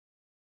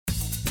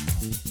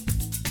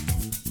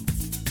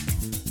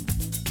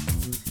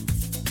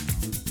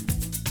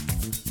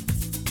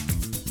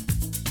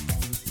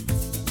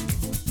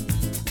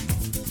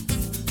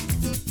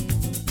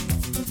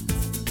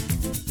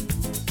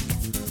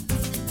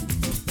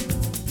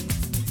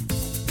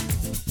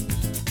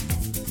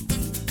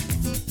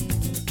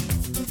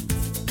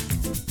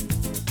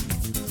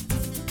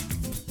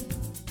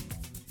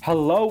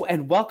Hello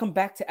and welcome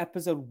back to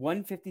episode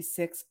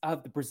 156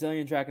 of the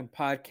Brazilian Dragon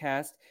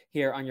podcast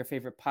here on your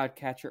favorite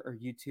podcatcher or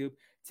YouTube.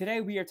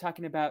 Today we are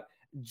talking about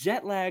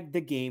Jetlag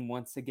the game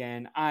once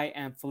again. I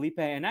am Felipe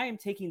and I am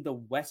taking the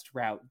west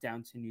route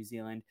down to New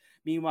Zealand.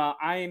 Meanwhile,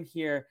 I am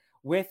here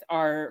with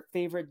our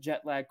favorite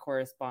Jetlag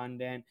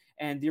correspondent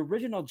and the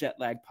original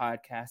Jetlag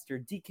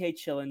podcaster, DK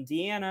Chillin.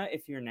 Deanna,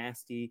 if you're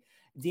nasty.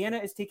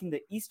 Deanna is taking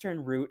the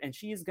eastern route and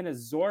she is going to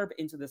zorb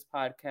into this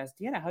podcast.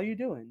 Deanna, how are you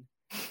doing?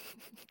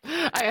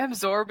 I am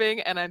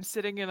zorbing and I'm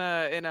sitting in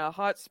a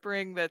hot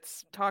spring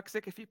that's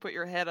toxic if you put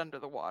your head under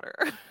the water.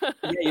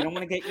 Yeah, you don't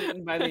want to get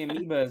eaten by the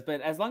amoebas, but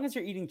as long as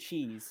you're eating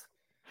cheese.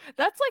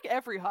 That's like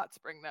every hot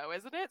spring though,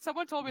 isn't it?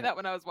 Someone told me that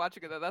when I was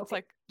watching it though. That's okay.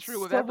 like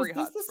true of So every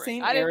hot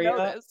spring. I area?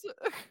 didn't know this.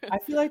 I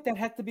feel like that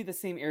had to be the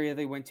same area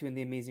they went to in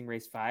the Amazing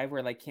Race 5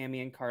 where like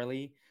Cammy and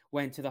Carly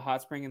went to the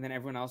hot spring and then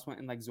everyone else went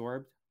and like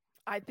zorbed.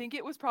 I think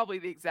it was probably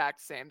the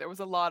exact same. There was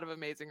a lot of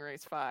Amazing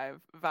Race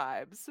 5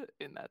 vibes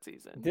in that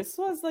season. This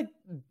was like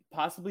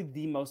possibly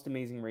the most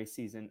Amazing Race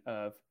season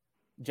of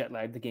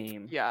Jetlag the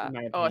game. Yeah.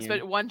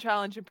 Especially one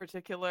challenge in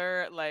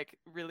particular, like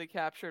really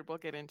captured, we'll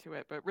get into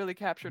it, but really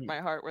captured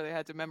my heart where they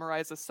had to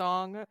memorize a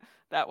song.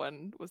 That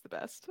one was the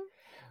best.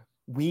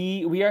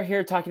 We are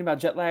here talking about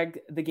Jetlag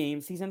the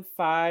game, season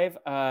 5,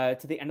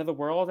 to the end of the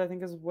world, I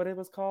think is what it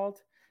was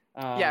called.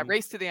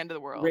 Race to the end of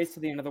the world. Race to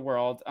the end of the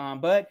world.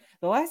 But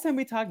the last time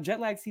we talked,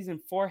 Jetlag season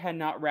 4 had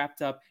not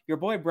wrapped up. Your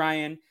boy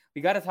Brian,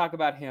 we got to talk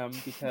about him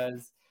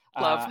because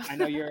I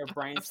know you're a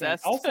Brian fan.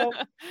 Also,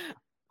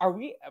 are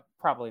we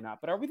probably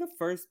not? But are we the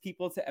first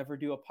people to ever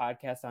do a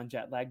podcast on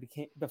Jetlag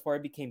before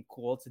it became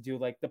cool to do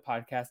like the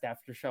podcast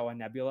after show on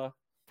Nebula?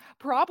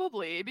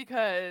 Probably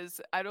because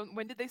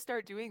when did they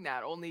start doing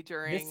that? Only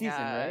during this season,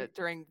 right?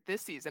 During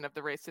this season of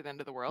the Race to the End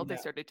of the World, They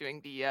started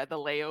doing the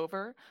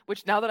layover,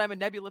 which now that I'm a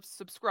Nebula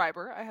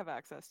subscriber, I have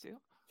access to.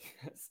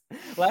 Yes.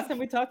 Last time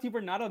we talked, you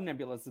were not a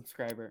Nebula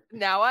subscriber.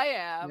 Now I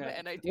am,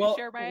 and I do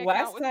share my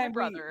account with my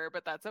brother,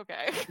 but that's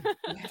okay.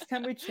 Last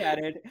time we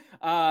chatted,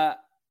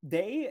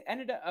 they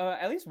ended up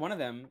at least one of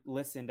them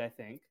listened, I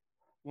think.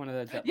 One of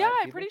the Jetlag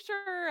I'm people.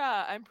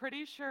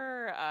 pretty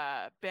sure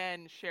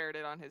Ben shared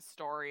it on his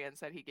story and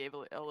said he gave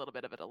a little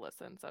bit of it a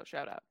listen, so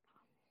shout out.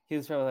 He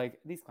was probably like,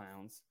 these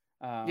clowns.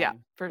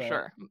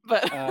 Sure.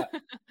 But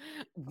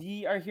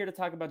we are here to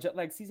talk about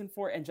Jetlag season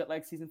 4 and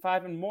Jetlag season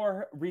 5 and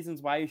more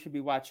reasons why you should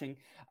be watching.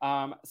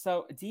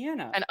 So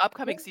Deanna, and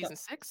upcoming season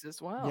 6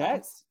 as well.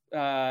 Yes.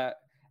 Have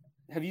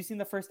you seen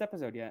the first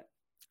episode yet?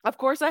 Of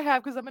course I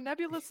have, because I'm a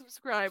Nebula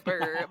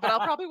subscriber, but I'll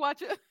probably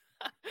watch it.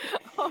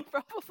 I'll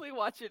probably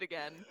watch it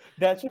again.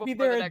 That should be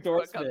their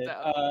endorsement.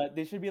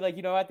 They should be like,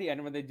 at the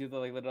end when they do the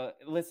like little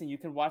listen, you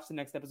can watch the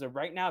next episode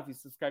right now if you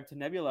subscribe to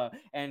Nebula,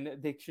 and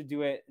they should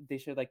do it. They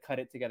should like cut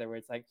it together where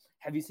it's like,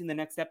 have you seen the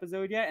next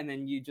episode yet? And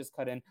then you just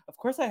cut in. Of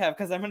course I have,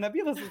 because I'm a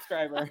Nebula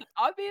subscriber.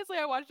 Obviously,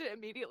 I watched it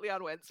immediately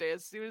on Wednesday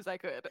as soon as I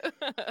could.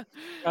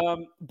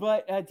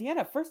 But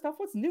Deanna, first off,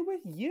 what's new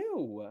with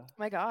you?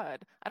 My God,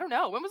 I don't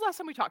know. When was the last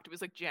time we talked? It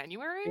was like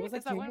January. It was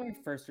like January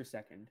 1st or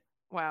 2nd.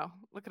 Wow,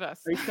 look at us.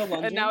 Are you still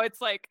lunging? And now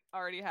it's like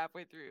already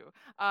halfway through.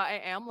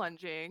 I am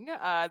lunging.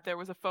 There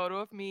was a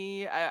photo of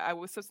me.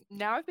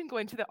 Now I've been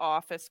going to the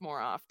office more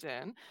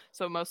often.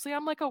 So mostly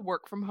I'm like a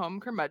work from home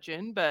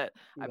curmudgeon, but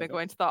I've been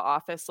going to the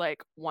office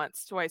like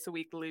once, twice a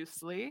week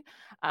loosely.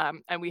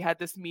 And we had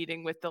this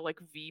meeting with the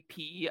like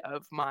VP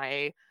of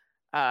my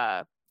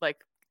like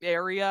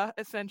area,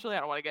 essentially. I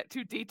don't want to get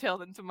too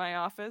detailed into my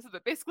office,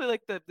 but basically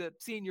like the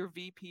senior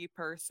VP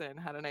person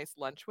had a nice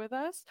lunch with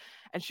us,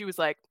 and she was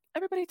like,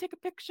 everybody take a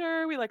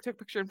picture. We like took a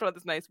picture in front of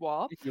this nice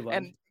wall,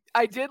 and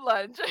I did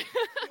lunch.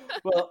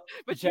 Well,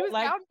 but she was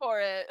down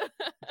for it.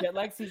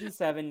 Jetlag season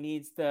 7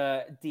 needs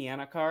the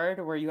Deanna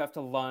card where you have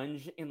to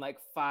lunge in like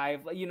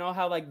 5, you know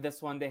how like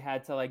this one they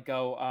had to like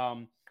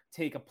go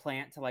take a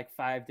plant to like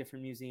 5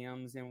 different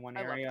museums in one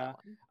area.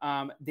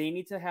 They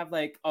need to have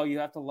like, you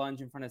have to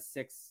lunge in front of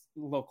 6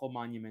 local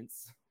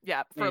monuments.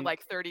 Yeah, for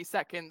like 30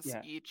 seconds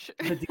each.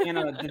 The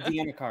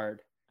Deanna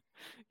card.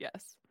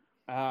 Yes.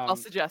 I'll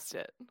suggest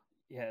it.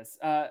 Yes.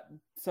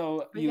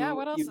 So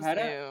what else you is had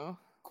new? A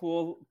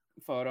cool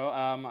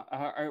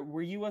photo.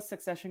 Were you a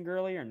Succession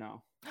girly or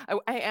no?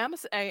 I am,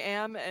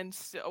 and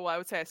I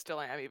would say I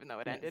still am, even though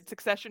it ended.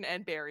 Succession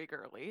and Barry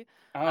girly.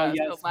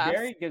 Yes,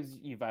 Barry gives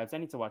you vibes. I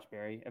need to watch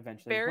Barry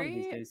eventually. Barry, one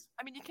of these days.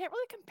 I mean, you can't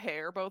really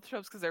compare both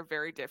shows because they're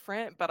very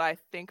different. But I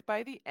think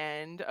by the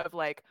end of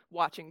like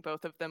watching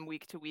both of them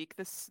week to week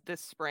this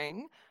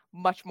spring,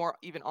 much more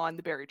even on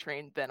the Barry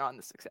train than on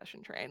the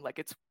Succession train. Like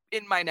it's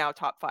in my now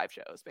top 5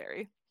 shows.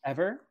 Barry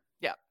ever?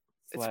 Yeah,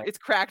 it's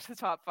cracked the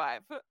top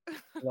 5.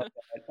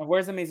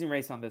 Where's Amazing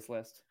Race on this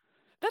list?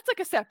 That's like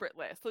a separate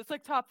list. It's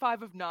like top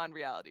 5 of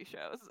non-reality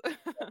shows.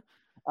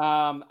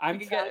 I'm We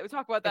can trying to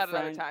talk about get my that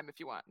another friend. time if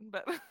you want.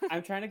 But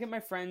I'm trying to get my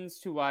friends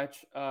to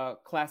watch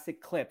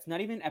classic clips,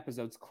 not even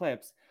episodes,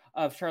 clips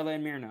of Charlotte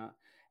and Myrna.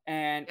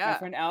 And my yeah,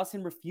 friend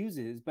Allison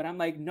refuses, but I'm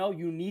like, no,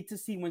 you need to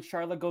see when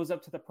Charlotte goes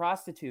up to the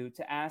prostitute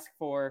to ask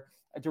for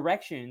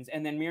directions.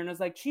 And then Myrna's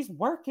like, she's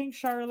working,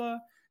 Charlotte.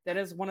 That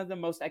is one of the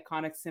most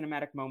iconic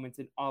cinematic moments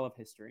in all of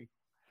history.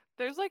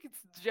 there's like it's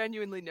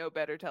genuinely no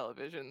better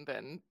television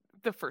than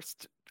the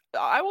first.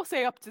 I will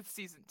say up to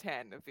season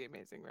 10 of The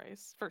Amazing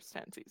Race, first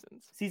 10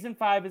 seasons. Season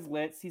 5 is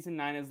lit. Season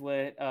 9 is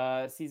lit.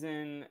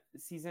 Season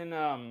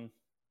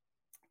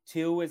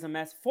 2 is a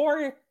mess.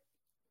 4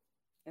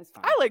 is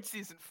fine. I liked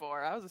season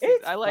 4. I was a season.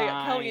 It's I like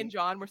Kelly fine. and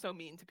John were so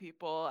mean to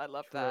people. I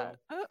loved True.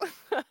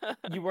 that.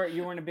 You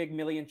weren't a big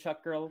Millie and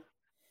Chuck girl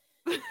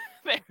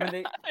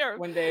they're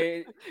when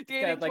they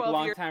dating said like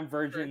 12 years longtime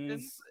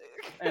virgins,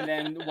 and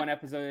then one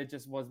episode it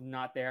just was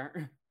not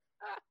there.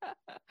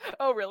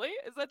 Oh, really?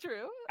 Is that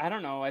true? I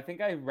don't know. I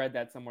think I read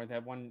that somewhere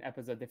that one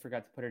episode they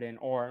forgot to put it in,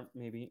 or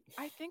maybe.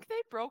 I think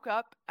they broke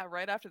up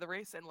right after the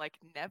race and like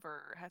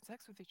never had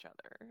sex with each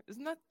other.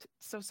 Isn't that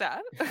so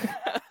sad?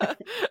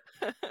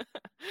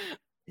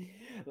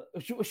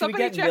 Should we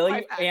Somebody get check my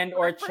Millie facts. and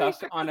or I'm pretty Chuck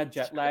sure on a that's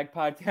jet true. lag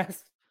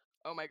podcast?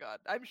 Oh my god.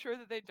 I'm sure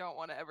that they don't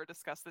want to ever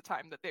discuss the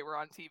time that they were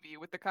on TV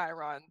with the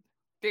Chiron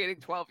dating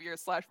 12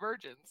 years /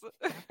 virgins.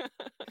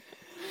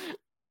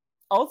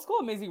 Old school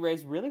Amazing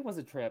Race really was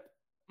a trip.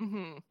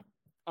 Mm-hmm.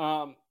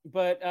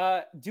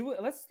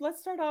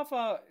 Let's start off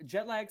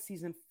jet lag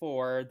season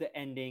 4, the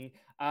ending.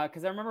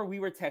 Because I remember we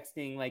were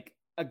texting like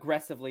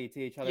aggressively to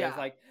each other. Yeah. It was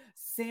like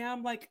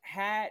Sam like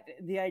had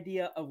the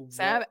idea of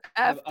Sam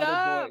of effed other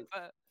up.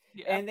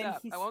 boys, And then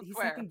he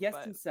second guessed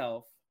but...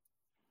 himself.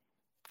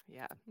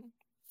 Yeah.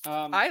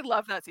 I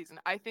love that season.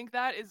 I think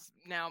that is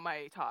now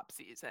my top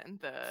season.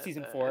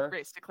 Season the 4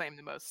 race to claim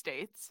the most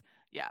states.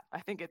 Yeah,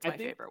 I think it's my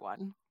favorite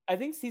one. I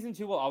think season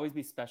 2 will always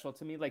be special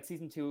to me. Like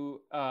season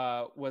 2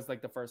 was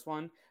like the first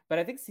one, but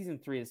I think season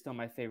 3 is still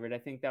my favorite. I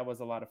think that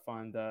was a lot of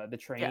fun. The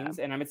trains,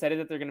 and I'm excited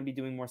that they're going to be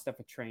doing more stuff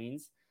with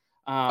trains.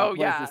 What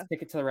is this,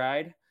 Ticket to the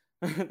Ride?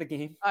 The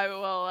game. I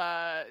will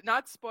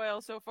not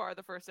spoil so far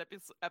the first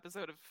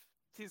episode of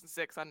season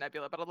 6 on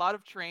Nebula, but a lot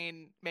of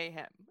train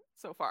mayhem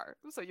so far,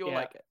 so you'll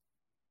like it.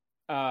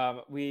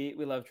 We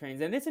love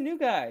trains, and it's a new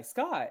guy,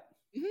 Scott.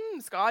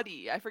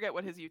 Scotty. I forget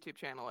what his YouTube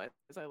channel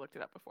is. I looked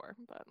it up before,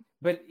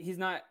 but he's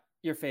not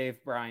your fave,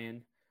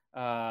 Brian.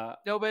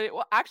 No, but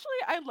actually,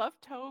 I love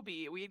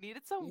Toby. We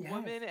needed some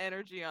woman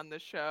energy on the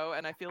show,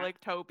 and I feel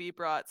like Toby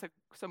brought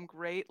some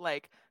great,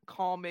 like,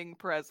 calming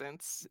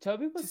presence.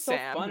 Toby was to so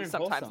Sam, fun and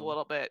sometimes wholesome. a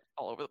little bit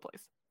all over the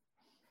place.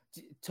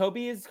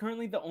 Toby is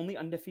currently the only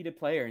undefeated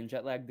player in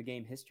Jet Lag the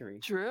Game history.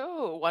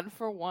 True, 1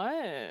 for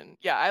 1.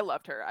 Yeah, I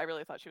loved her. I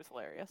really thought she was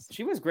hilarious.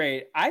 She was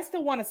great. I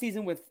still want a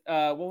season with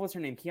what was her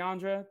name?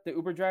 Keandra, the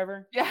Uber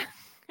driver. Yeah,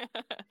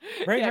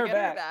 Bring her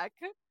back.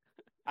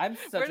 I'm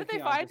such. Where did they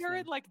find her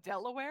in like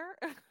Delaware?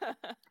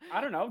 I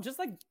don't know. Just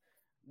like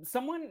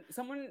someone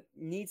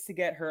needs to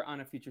get her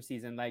on a future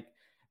season. Like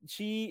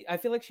I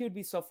feel like she would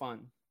be so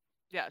fun.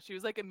 Yeah, she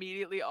was like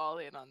immediately all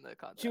in on the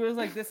concept. She was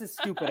like, "This is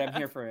stupid. I'm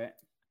here for it."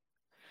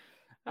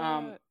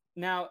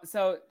 Now,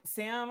 so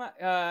Sam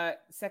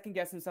second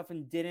guessed himself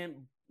and didn't.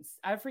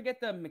 I forget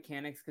the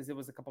mechanics because it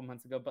was a couple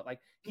months ago, but like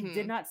he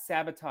did not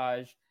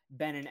sabotage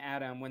Ben and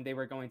Adam when they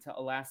were going to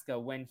Alaska,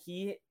 when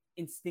he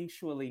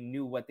instinctually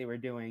knew what they were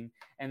doing,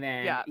 and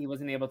then he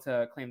wasn't able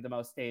to claim the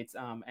most states.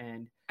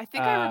 And I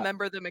think I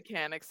remember the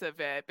mechanics of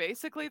it.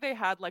 Basically, they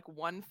had like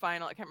one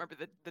final. I can't remember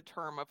the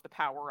term of the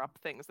power up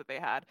things that they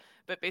had,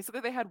 but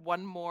basically they had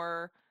one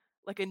more.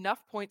 Like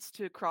enough points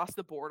to cross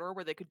the border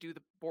where they could do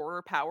the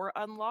border power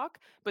unlock,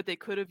 but they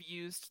could have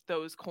used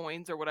those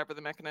coins or whatever the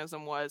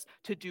mechanism was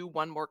to do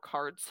one more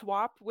card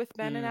swap with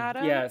Ben and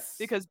Adam. Yes.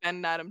 Because Ben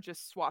and Adam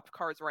just swapped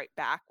cards right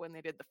back when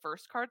they did the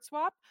first card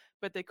swap,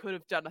 but they could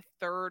have done a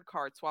third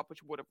card swap,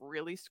 which would have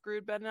really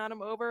screwed Ben and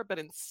Adam over, but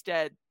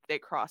instead they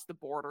crossed the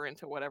border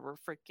into whatever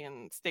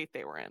freaking state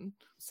they were in.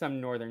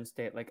 Some northern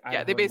state, like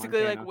Idaho, they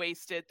basically like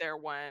wasted their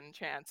one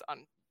chance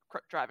on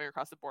driving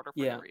across the border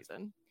for no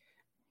reason.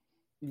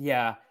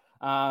 Yeah.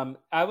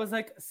 I was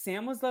like,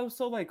 Sam was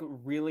also like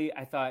really,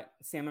 I thought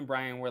Sam and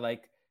Brian were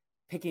like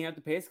picking up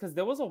the pace, because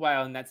there was a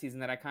while in that season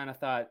that I kind of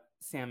thought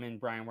Sam and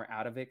Brian were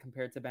out of it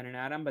compared to Ben and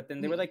Adam, but then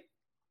they were like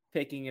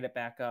picking it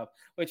back up,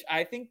 which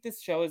I think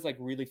this show is like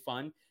really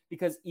fun,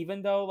 because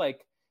even though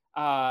like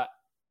I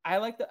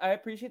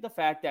appreciate the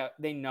fact that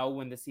they know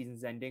when the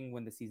season's ending.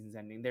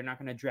 They're not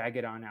going to drag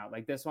it on out.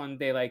 Like this one,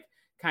 they like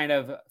kind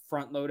of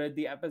front loaded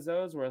the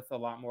episodes with a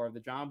lot more of the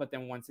drama, but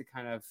then once it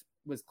kind of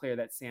was clear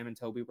that Sam and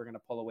Toby were going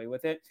to pull away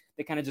with it,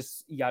 they kind of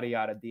just yada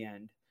yada at the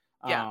end.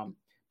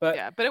 But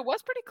it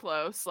was pretty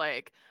close.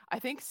 Like I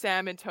think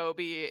Sam and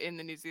Toby in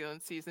the New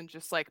Zealand season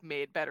just like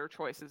made better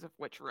choices of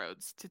which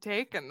roads to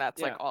take, and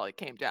that's like all it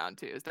came down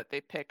to, is that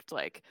they picked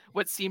like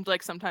what seemed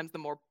like sometimes the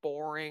more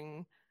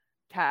boring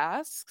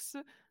tasks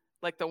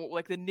like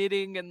the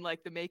knitting and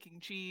like the making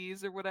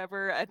cheese or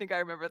whatever. I think I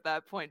remember at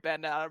that point Ben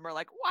and Adam are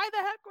like, why the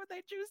heck would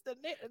they choose to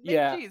make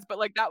Yeah. cheese? But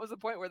like that was the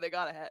point where they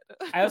got ahead.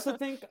 I also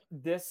think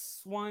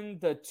this one,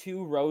 the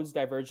two roads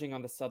diverging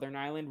on the southern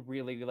island,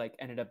 really like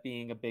ended up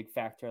being a big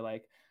factor.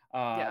 Like,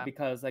 Yeah.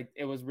 because like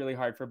it was really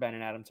hard for Ben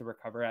and Adam to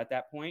recover at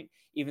that point,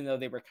 even though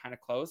they were kind of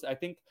close. I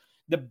think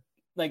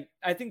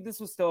I think this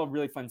was still a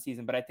really fun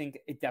season, but I think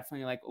it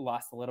definitely like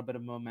lost a little bit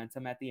of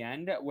momentum at the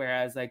end.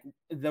 Whereas like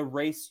the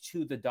race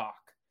to the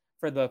dock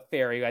for the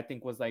ferry, I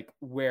think was like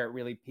where it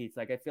really peaked.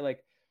 Like I feel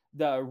like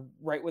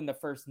right when the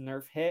first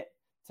nerf hit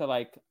to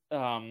like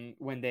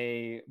when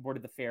they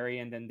boarded the ferry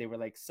and then they were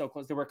like so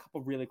close. There were a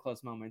couple really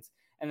close moments,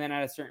 and then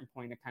at a certain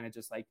point, it kind of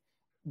just like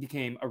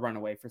became a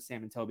runaway for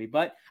Sam and Toby.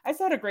 But I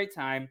still had a great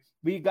time.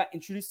 We got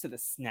introduced to the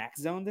snack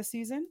zone this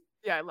season.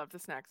 Yeah, I love the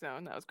snack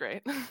zone. That was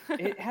great.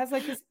 It has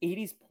like this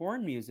 80s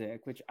porn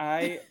music, which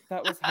I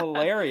thought was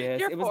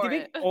hilarious. It was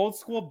giving old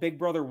school Big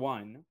Brother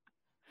 1.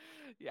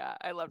 Yeah,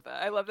 I love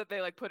that. I love that they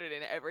like put it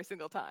in every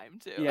single time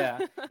too. Yeah.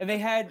 And they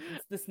had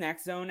the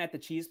snack zone at the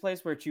cheese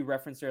place, which you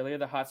referenced earlier,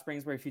 the hot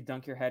springs where if you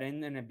dunk your head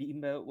in and a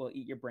beanboat will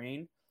eat your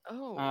brain.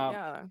 Oh,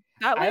 yeah.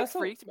 That like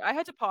freaked me. I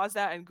had to pause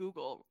that and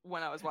Google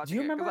when I was watching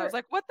it because I was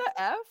like, what the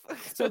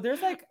F? So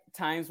there's like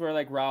times where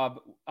like Rob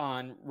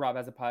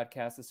has a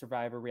podcast, a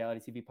Survivor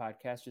reality TV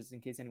podcast, just in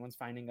case anyone's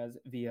finding us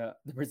via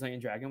the Brazilian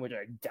Dragon, which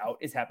I doubt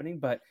is happening,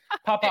 but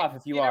pop off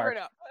if you are.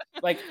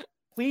 Like,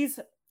 please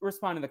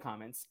respond in the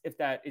comments if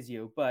that is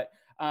you. But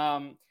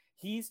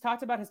he's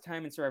talked about his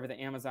time in Survivor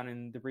the Amazon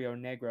and the Rio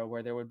Negro,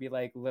 where there would be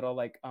like little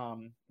like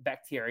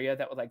bacteria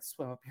that would like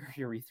swim up your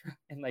urethra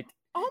and like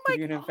give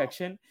you an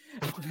infection.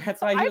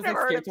 That's why he was like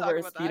scared to wear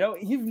a Speedo.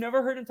 You've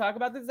never heard him talk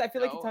about this? I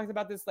feel like he talks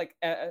about this like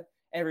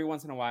every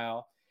once in a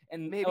while.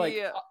 And maybe like,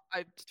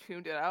 I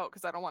tuned it out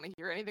because I don't want to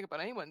hear anything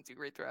about anyone's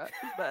urethra.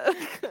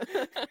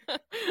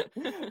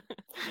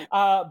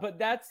 But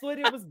that's what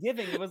it was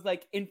giving. It was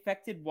like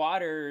infected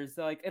waters.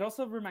 Like it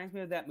also reminds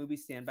me of that movie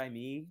Stand By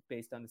Me,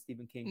 based on the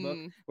Stephen King book,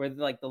 where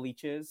like the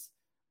leeches.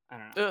 I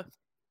don't know.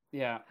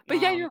 Yeah,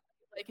 but yeah, you're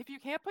like, if you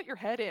can't put your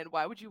head in,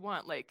 why would you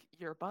want like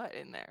your butt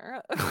in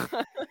there?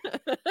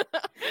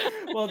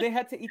 Well, they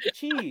had to eat the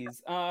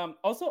cheese.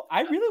 Also,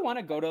 I really want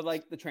to go to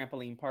like the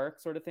trampoline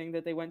park sort of thing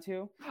that they went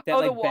to. That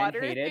like the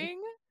water Ben hated.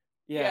 Thing?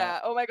 Yeah.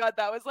 Oh my god,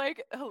 that was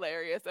like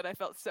hilarious, and I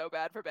felt so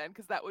bad for Ben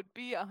because that would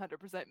be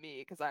 100% me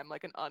because I'm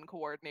like an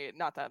uncoordinated.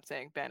 Not that I'm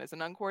saying Ben is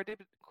an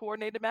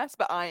uncoordinated mess,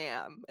 but I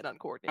am an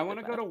uncoordinated. I want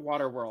to go to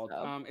Waterworld.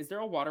 So. Is there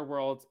a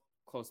Waterworld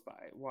close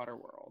by?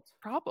 Waterworld.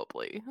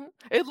 Probably.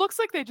 It looks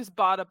like they just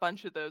bought a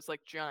bunch of those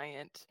like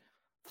giant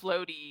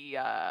floaty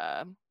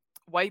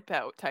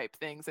wipeout type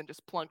things and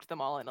just plunked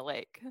them all in a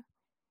lake,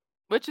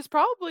 which is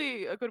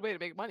probably a good way to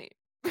make money.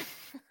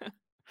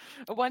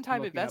 A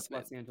one-time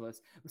investment. Los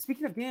Angeles.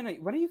 Speaking of Dan,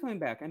 when are you coming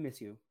back? I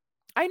miss you.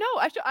 I know.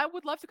 I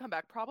would love to come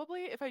back.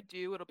 Probably if I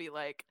do, it'll be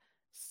like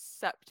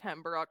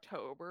September,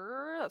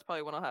 October. That's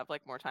probably when I'll have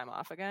like more time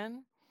off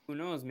again. Who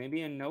knows?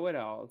 Maybe in Know It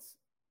Alls.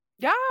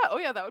 Yeah. Oh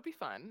yeah, that would be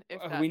fun.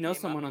 If we know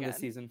someone on this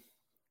season.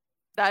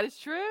 That is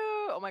true.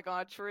 Oh my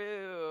god,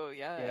 true.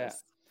 Yes. Yeah.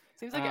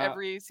 Seems like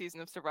every season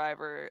of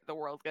Survivor, the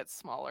world gets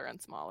smaller and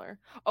smaller.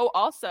 Oh,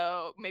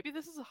 also, maybe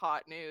this is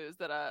hot news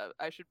that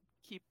I should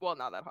keep. Well,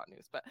 not that hot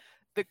news, but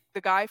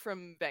the guy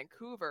from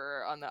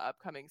Vancouver on the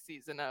upcoming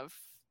season of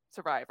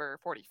Survivor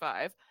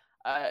 45,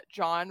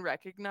 John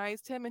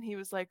recognized him, and he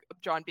was like,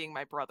 John being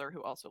my brother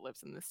who also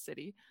lives in this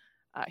city.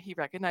 He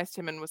recognized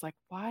him and was like,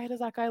 why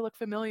does that guy look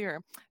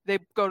familiar? They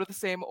go to the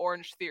same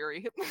Orange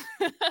Theory.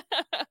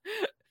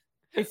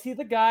 Is he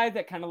the guy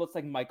that kind of looks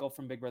like Michael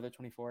from Big Brother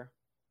 24?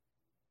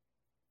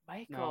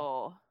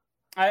 Michael.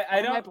 No.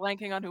 I don't. Am I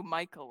blanking on who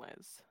Michael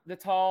is? The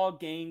tall,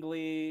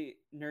 gangly,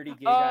 nerdy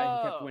gay guy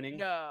who kept winning.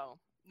 No,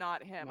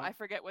 not him. No. I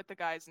forget what the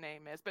guy's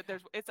name is, but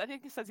I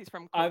think he says he's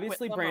from.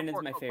 Obviously,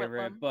 Brandon's my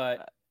favorite,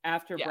 but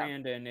after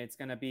Brandon, it's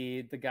gonna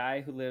be the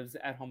guy who lives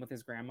at home with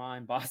his grandma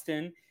in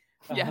Boston.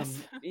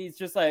 Yes. He's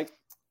just like,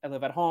 I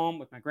live at home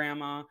with my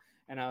grandma,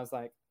 and I was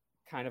like,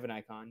 kind of an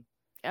icon.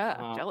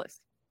 Yeah, jealous.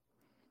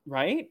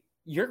 Right?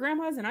 Your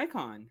grandma is an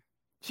icon.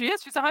 She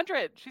is. She's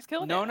 100. She's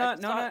killing it.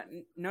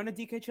 Nona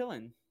DK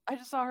chillin'. I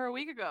just saw her a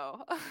week ago.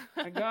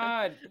 My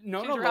God.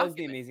 Nona loves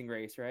The Amazing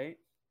Race, right?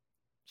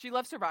 She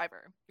loves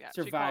Survivor. Yeah.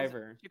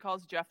 Survivor. She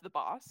calls Jeff the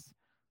boss.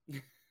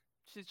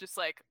 She's just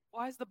like,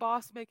 why is the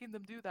boss making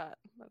them do that?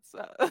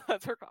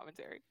 That's her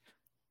commentary.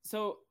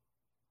 So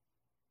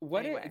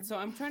so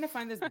I'm trying to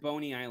find this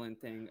Boney Island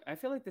thing. I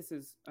feel like this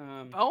is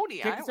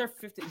Boney Island. Are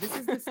 50. This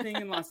is this thing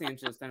in Los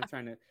Angeles that I'm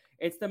trying to.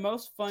 It's the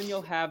most fun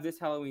you'll have this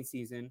Halloween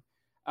season.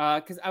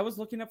 Because I was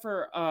looking up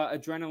for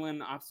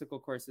adrenaline obstacle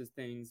courses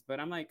things, but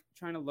I'm like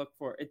trying to look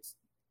for it's.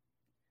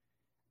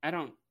 I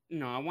don't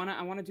know. I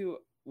wanna do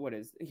what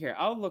is here.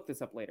 I'll look this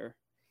up later.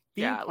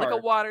 Theme park. Like a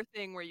water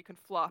thing where you can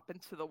flop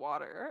into the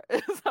water.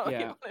 Is that what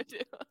you want to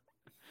do?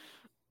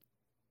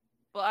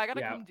 Well, I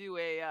gotta come do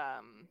a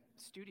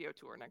studio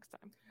tour next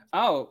time.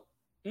 Oh,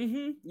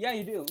 yeah,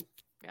 you do.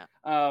 Yeah.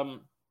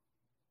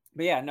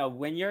 But yeah, no,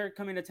 when you're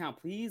coming to town,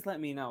 please let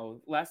me know.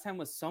 Last time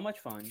was so much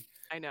fun.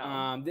 I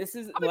know. This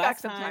is I'll be back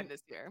last sometime time.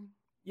 this year.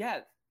 Yeah,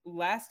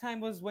 last time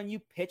was when you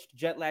pitched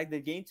Jet Lag the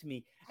game to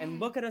me, and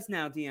look at us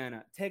now,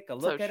 Deanna. Take a So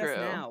look at us true.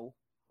 now.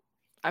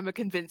 I'm a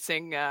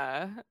convincing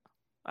I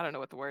don't know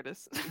what the word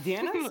is.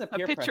 Deanna's a A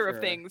peer picture of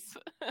pressure. things.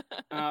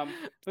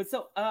 But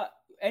so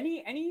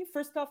any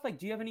first off, like,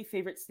 do you have any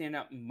favorite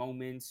standout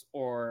moments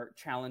or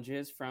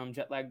challenges from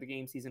Jet Lag the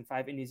Game season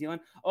 5 in New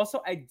Zealand?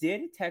 Also, I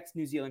did text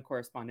New Zealand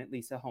correspondent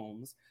Lisa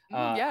Holmes,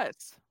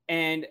 Yes.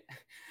 and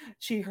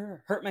she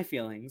hurt my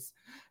feelings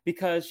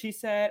because she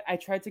said I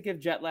tried to give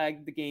Jet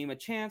Lag the Game a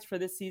chance for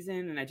this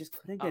season and I just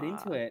couldn't get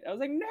into it. I was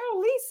like, no,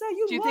 Lisa, Do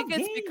you you think love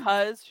it's games.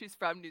 because she's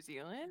from New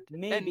Zealand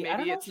and Maybe. I don't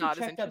maybe know if it's she not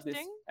as checked out this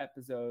interesting?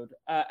 episode.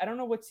 I don't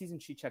know what season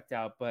she checked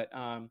out, but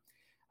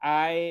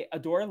I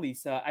adore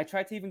Lisa. I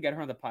tried to even get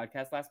her on the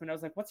podcast last minute. I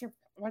was like, what's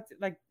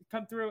like,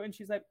 come through? And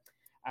she's like,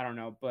 I don't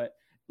know, but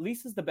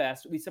Lisa's the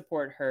best. We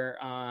support her.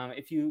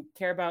 If you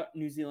care about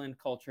New Zealand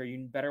culture,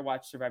 you better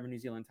watch Survivor New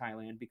Zealand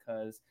Thailand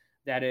because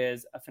that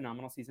is a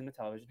phenomenal season of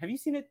television. Have you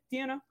seen it,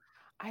 Deanna?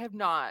 I have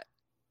not.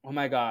 Oh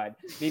my God.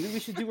 Maybe we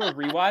should do a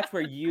rewatch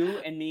where you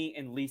and me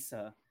and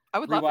Lisa I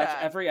would love rewatch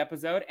that. every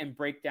episode and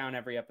break down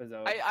every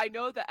episode. I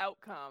know the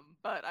outcome,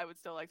 but I would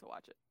still like to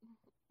watch it.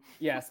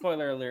 Yeah,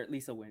 spoiler alert,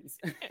 Lisa wins.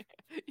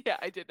 Yeah,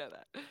 I did know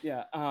that.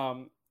 Yeah.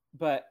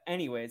 But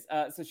anyways,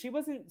 so she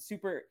wasn't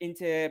super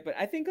into it, but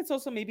I think it's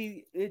also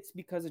maybe it's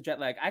because of jet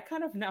lag. I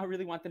kind of now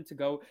really want them to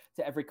go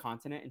to every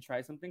continent and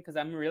try something because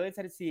I'm really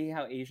excited to see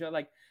how Asia,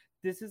 like,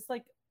 this is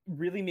like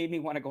really made me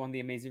want to go on the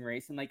Amazing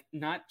Race and like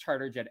not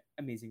charter jet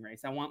Amazing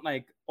Race. I want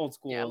like old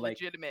school, Yeah, like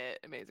legitimate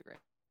Amazing Race.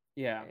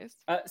 yeah.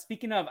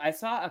 Speaking of, I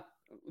saw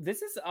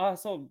this is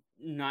also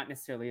not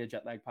necessarily a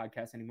jet lag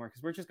podcast anymore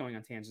because we're just going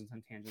on tangents,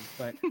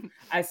 but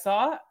I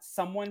saw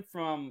someone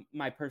from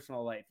my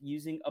personal life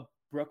using a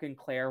Brooke and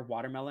Claire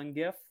watermelon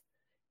gif.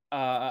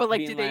 But like,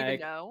 being did they even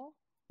know?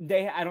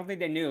 I don't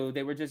think they knew.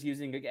 They were just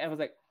using it. I was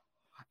like,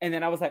 and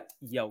then I was like,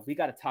 yo, we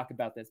got to talk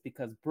about this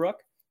because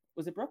Brooke,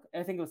 was it Brooke?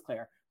 I think it was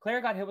Claire.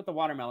 Claire got hit with the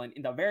watermelon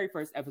in the very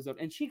first episode,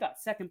 and she got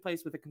second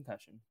place with a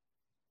concussion.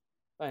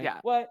 Like, Yeah.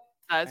 what?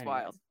 That is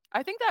wild.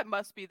 I think that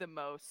must be the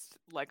most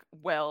like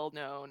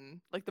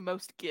well-known, like the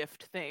most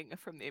gift thing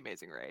from the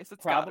Amazing Race.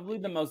 It's probably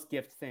the most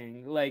gift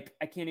thing. Like,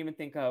 I can't even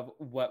think of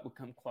what would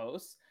come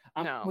close.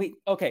 No. Wait,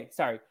 okay,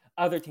 sorry.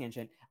 Other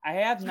tangent. I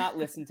have not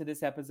listened to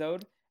this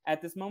episode at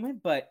this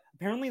moment, but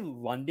apparently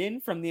London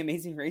from the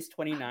Amazing Race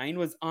 29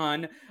 was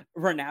on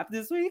Renap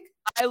this week.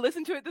 I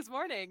listened to it this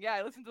morning. Yeah,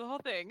 I listened to the whole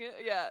thing.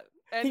 Yeah.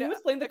 And can you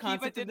explain the Akiva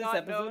concept did of this not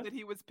episode? know that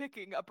he was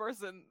picking a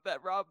person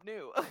that Rob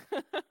knew.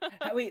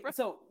 Wait,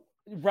 so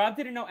Rob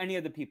didn't know any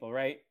of the people,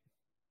 right?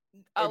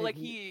 Like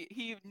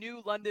he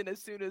knew London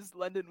as soon as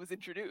London was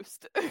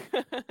introduced.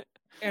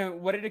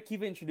 And what did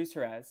Akiva introduce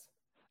her as?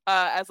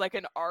 As like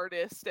an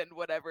artist and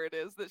whatever it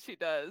is that she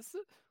does.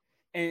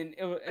 And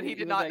he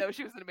did not know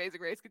she was an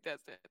Amazing Race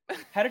contestant.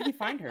 How did he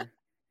find her?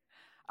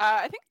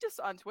 I think just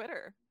on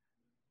Twitter.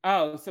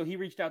 Oh, so he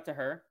reached out to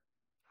her?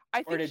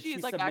 I think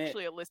she's like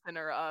actually a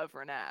listener of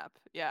Renap.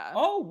 Yeah.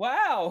 Oh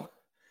wow.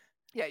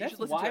 Yeah, you should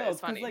listen to it. It's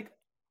funny. Like,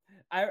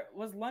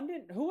 was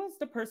London. Who was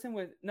the person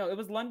with? No, it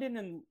was London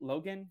and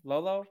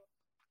Lolo.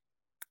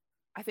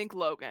 I think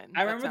Logan.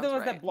 I remember there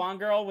was that blonde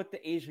girl with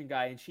the Asian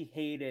guy,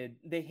 and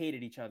they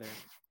hated each other.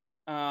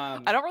 I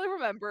don't really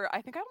remember.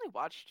 I think I only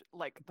watched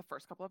like the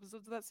first couple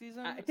episodes of that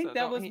season. I think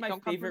that was my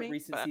favorite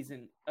recent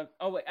season.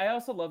 Oh wait, I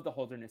also love the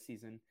Holderness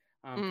season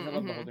because I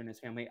love the Holderness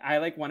family. I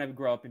like want to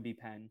grow up and be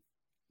Penn.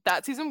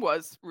 That season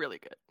was really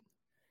good.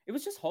 It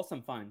was just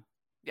wholesome fun.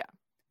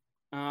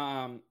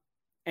 Yeah.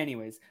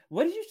 Anyways,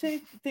 what did you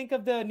think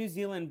of the New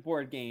Zealand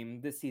board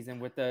game this season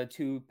with the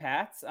two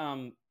Pats?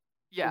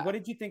 Yeah. What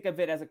did you think of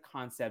it as a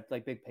concept,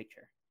 like big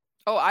picture?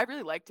 Oh, I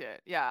really liked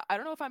it. Yeah. I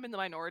don't know if I'm in the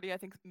minority. I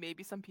think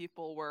maybe some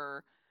people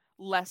were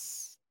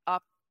less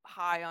up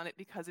high on it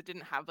because it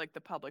didn't have like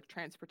the public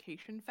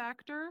transportation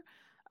factor.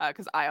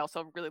 Because I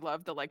also really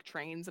loved the like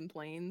trains and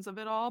planes of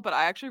it all. But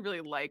I actually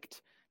really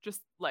liked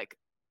just like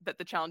that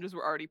the challenges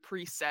were already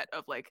preset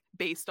of like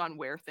based on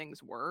where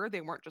things were.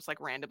 They weren't just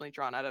like randomly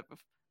drawn out of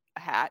a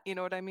hat, you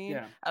know what I mean?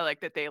 Yeah. I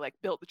like that they like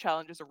built the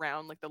challenges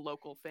around like the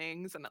local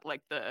things and that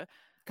like the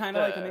kind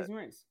of like Amazing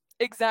Race.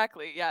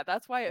 Exactly. Yeah,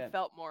 that's why it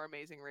felt more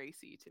Amazing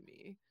Racy to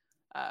me.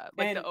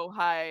 Like the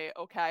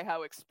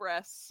Okaiha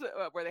Express,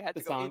 where they had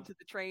to go into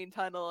the train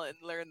tunnel and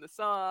learn the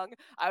song.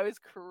 I was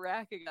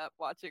cracking up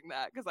watching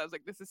that because I was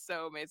like, this is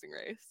so Amazing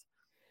Race.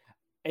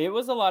 It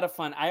was a lot of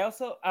fun. I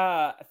also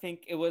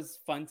think it was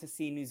fun to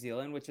see New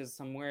Zealand, which is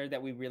somewhere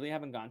that we really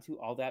haven't gone to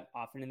all that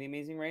often in the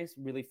Amazing Race,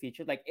 really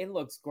featured. Like, it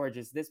looks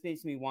gorgeous. This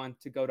makes me want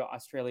to go to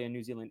Australia and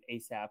New Zealand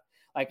ASAP.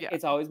 Like,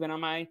 it's always been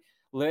on my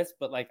list,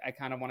 but like I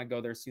kind of want to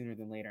go there sooner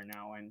than later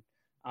now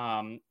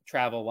and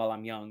travel while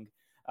I'm young.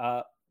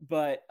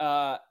 But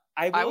I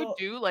I would will.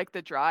 do like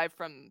the drive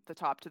from the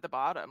top to the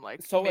bottom,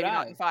 like So would maybe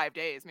not in I. 5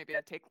 days, maybe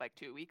that'd take like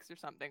 2 weeks or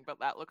something, but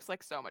that looks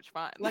like so much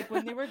fun. Like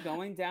when they were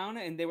going down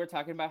and they were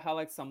talking about how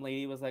like some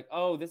lady was like,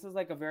 "Oh, this is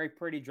like a very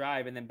pretty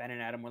drive," and then Ben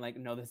and Adam were like,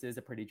 "No, this is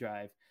a pretty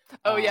drive."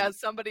 Oh yeah, Um,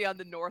 somebody on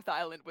the North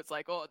Island was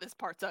like, "Oh, this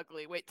part's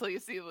ugly. Wait till you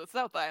see the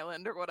South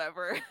Island or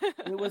whatever."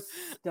 it was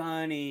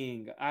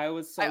stunning. I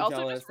was I so also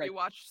just jealous. Like,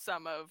 rewatched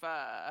some of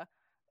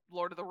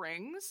Lord of the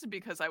Rings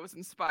because I was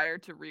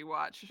inspired to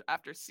rewatch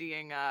after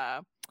seeing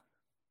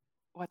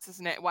what's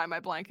his name? Why am I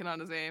blanking on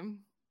his name?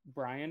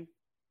 Brian,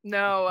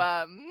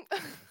 No,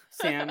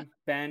 Sam,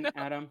 Ben, no,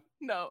 Adam,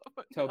 no,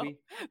 no, Toby.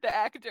 the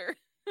actor.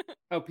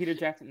 Oh, Peter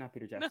Jackson, not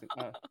Peter No. Jackson.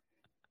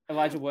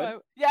 Elijah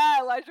Wood. Yeah,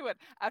 Elijah Wood.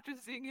 After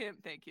seeing him,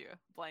 thank you,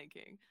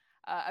 blanking.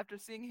 After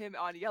seeing him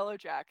on Yellow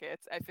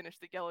Jackets, I finished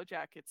the Yellow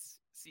Jackets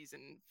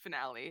season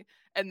finale,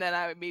 and then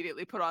I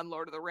immediately put on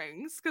Lord of the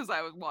Rings because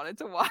I wanted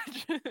to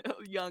watch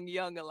young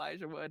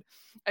Elijah Wood.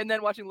 And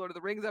then watching Lord of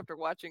the Rings after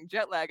watching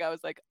Jetlag, I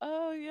was like,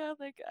 oh yeah,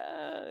 like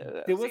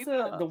There was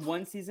season. the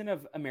one season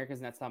of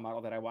America's Next Top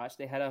Model that I watched.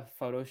 They had a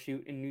photo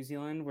shoot in New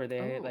Zealand where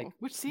they like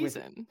Which with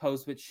season?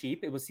 posed with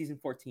sheep. It was season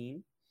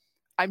 14.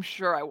 I'm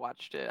sure I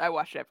watched it. I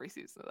watched every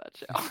season of that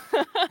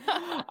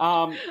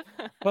show.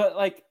 But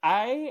like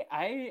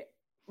I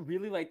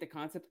really like the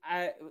concept.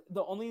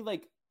 The only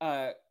like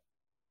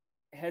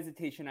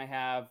hesitation I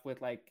have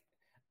with like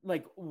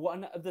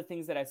one of the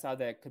things that I saw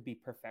that could be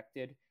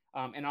perfected.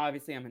 And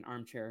obviously I'm an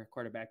armchair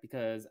quarterback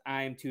because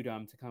I'm too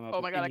dumb to come up Oh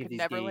with my god, I any of could these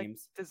never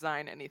games. like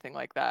design anything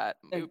like that.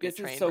 It would be a This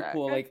is train so wreck.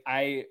 cool. Like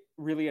I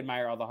really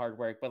admire all the hard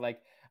work, but like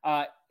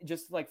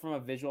just like from a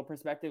visual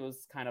perspective, it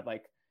was kind of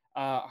like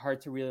hard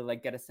to really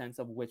like get a sense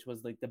of which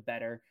was like the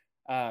better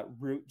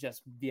route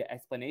just via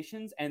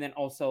explanations. And then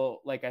also,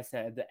 like I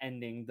said, the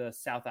ending, the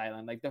South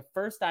Island, like the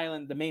first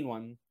island, the main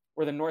one,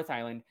 or the North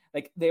Island,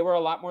 like they were a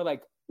lot more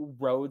like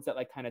roads that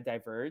like kind of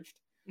diverged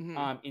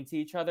into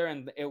each other,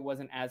 and it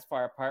wasn't as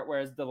far apart.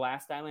 Whereas the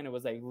last island, it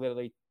was like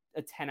literally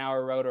a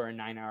 10-hour road or a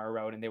 9-hour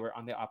road, and they were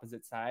on the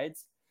opposite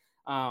sides.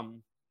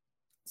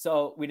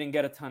 So we didn't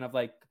get a ton of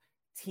like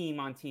team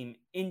on team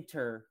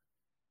inter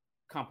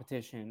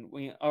competition.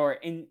 Or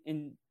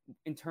in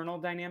internal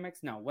dynamics.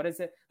 No, what is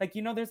it? Like,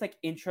 there's like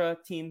intra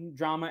team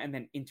drama and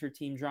then inter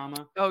team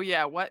drama. Oh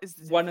yeah, what is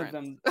the one of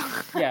them?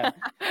 Yeah.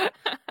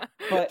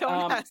 But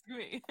don't ask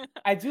me.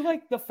 I do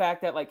like the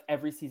fact that like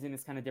every season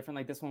is kind of different.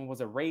 Like this one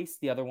was a race.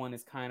 The other one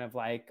is kind of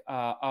like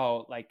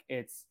like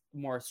it's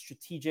more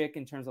strategic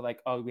in terms of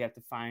like, oh, we have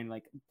to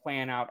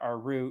plan out our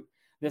route.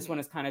 This one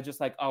is kind of just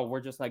like, oh,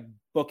 we're just like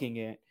booking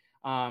it.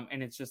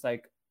 And it's just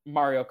like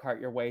Mario Kart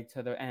your way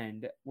to the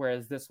end.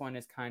 Whereas this one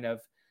is kind of,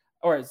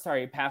 or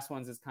sorry, past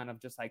ones is kind of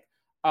just like,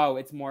 oh,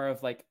 it's more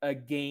of like a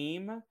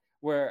game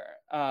where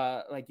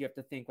like you have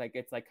to think like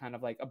it's like kind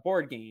of like a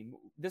board game.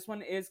 This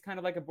one is kind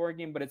of like a board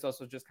game, but it's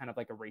also just kind of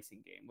like a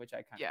racing game, which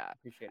I kind of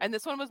appreciate. And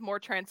this one was more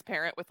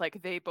transparent with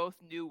like they both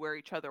knew where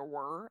each other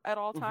were at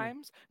all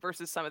times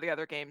versus some of the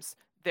other games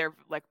they're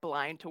like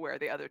blind to where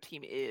the other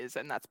team is,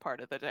 and that's part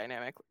of the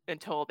dynamic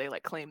until they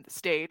like claim the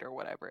state or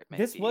whatever it may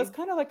be. This was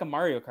kind of like a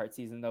Mario Kart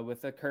season though,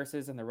 with the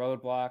curses and the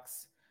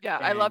roadblocks. Yeah,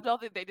 I loved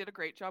they did a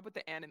great job with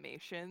the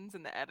animations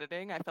and the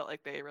editing. I felt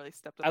like they really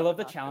stepped up. I love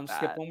the challenge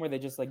skip one where they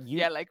just like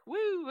like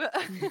woo.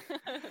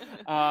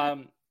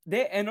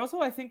 And also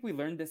I think we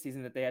learned this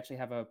season that they actually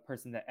have a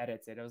person that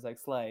edits it. It was like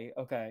slay.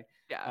 Okay.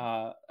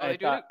 Yeah. They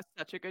do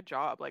such a good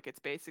job. Like it's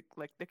basic.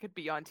 Like they could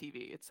be on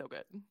TV. It's so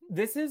good.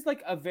 This is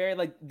like a very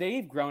like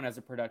they've grown as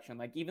a production.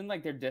 Like even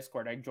like their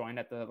Discord, I joined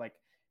at the like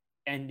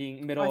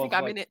middle. I think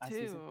I'm in it too.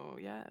 Season.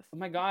 Yes. Oh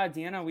my god,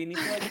 Deanna, we need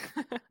to like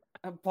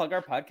plug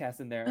our podcast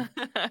in there.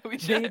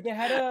 They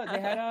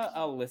had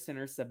a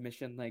listener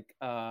submission like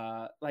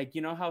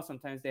you know how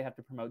sometimes they have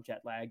to promote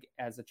Jetlag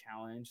as a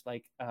challenge,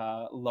 like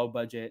low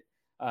budget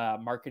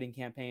marketing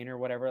campaign or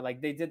whatever.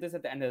 Like they did this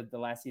at the end of the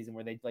last season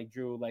where they like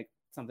drew like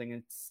something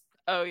and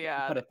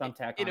put a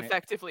thumbtack on it.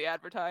 Ineffectively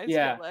advertised.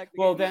 Yeah.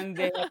 Well, then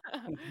they have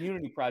some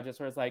community projects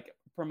where it's like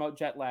promote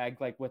Jetlag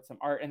like with some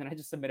art, and then I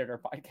just submitted our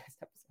podcast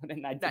episode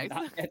and I did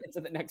not get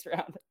into the next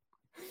round.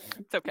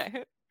 It's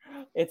okay.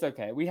 It's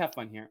okay. We have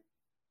fun here.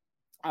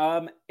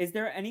 Is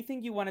there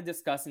anything you want to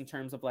discuss in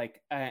terms of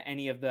like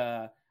any of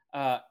the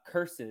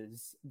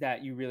curses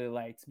that you really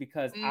liked?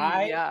 Because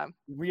I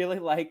really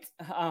liked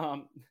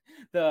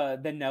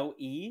the no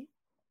E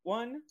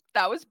one.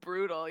 That was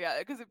brutal, yeah,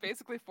 because it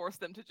basically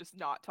forced them to just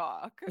not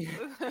talk.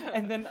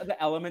 And then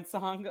the Element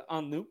song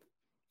on loop.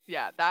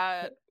 Yeah,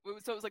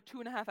 so it was like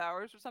 2.5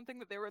 hours or something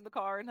that they were in the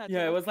car and had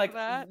to it was like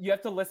that. You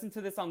have to listen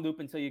to this on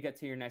loop until you get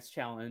to your next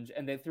challenge,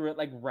 and they threw it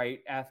like right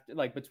after,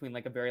 like between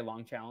like a very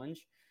long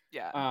challenge.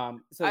 Yeah.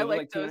 So I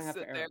like those that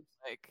they're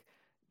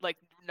like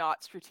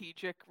not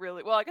strategic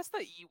really. Well, I guess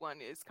the E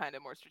one is kind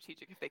of more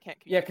strategic if they can't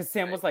communicate. Yeah, because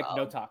Sam was like,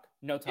 no talk.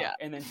 Yeah.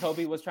 And then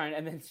Toby was trying,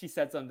 and then she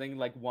said something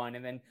like one,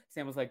 and then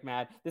Sam was like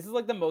mad. This is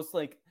like the most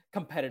like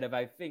competitive,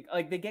 I think.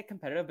 Like they get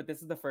competitive, but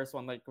this is the first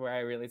one like where I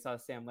really saw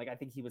Sam. Like I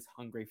think he was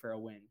hungry for a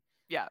win.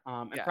 Yeah.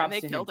 And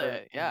they killed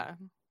it. Yeah.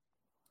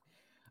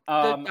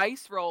 The Um,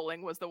 dice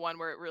rolling was the one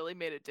where it really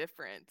made a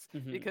difference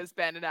mhm, because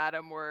Ben and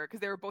Adam because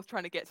they were both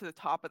trying to get to the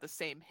top of the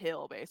same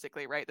hill,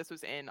 basically, right? This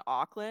was in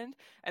Auckland,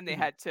 and they mhm.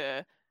 had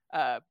to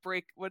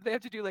break. What did they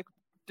have to do? Like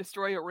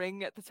destroy a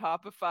ring at the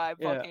top of 5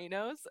 Yeah.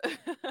 volcanoes.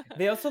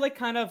 They also like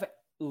kind of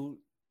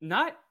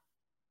not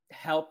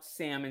helped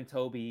Sam and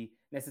Toby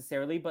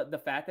necessarily, but the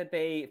fact that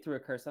they threw a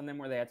curse on them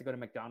where they had to go to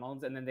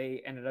McDonald's and then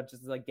they ended up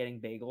just like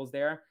getting bagels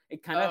there,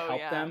 it kind of Oh helped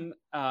yeah, them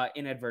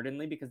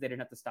inadvertently because they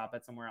didn't have to stop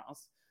at somewhere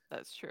else.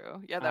 that's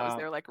true. Yeah, that was Um,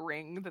 their like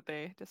ring that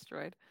they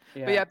destroyed.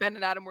 But yeah, yeah, Ben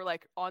and Adam were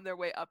like on their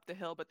way up the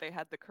hill, but they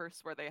had the curse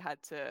where they had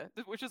to,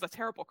 which is a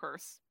terrible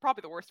curse,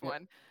 probably the worst yeah.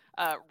 one.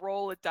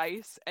 Roll a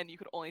dice, and you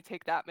could only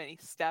take that many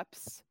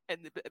steps,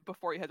 and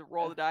before you had to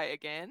roll the die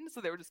again.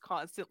 So they were just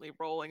constantly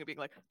rolling and being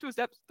like 2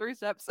 steps, 3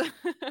 steps.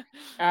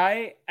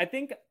 I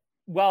think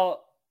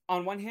well,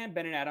 on one hand,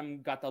 Ben and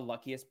Adam got the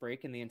luckiest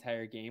break in the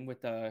entire game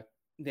with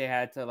they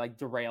had to like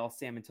derail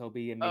Sam and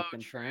Toby and Oh, make them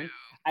true. turn.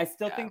 I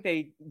still Yeah. think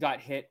they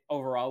got hit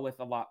overall with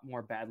a lot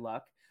more bad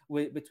luck.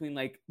 Between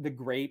like the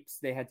grapes,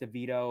 they had to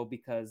veto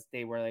because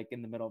they were like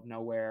in the middle of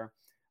nowhere.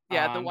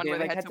 Yeah, the one They where they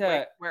like had had to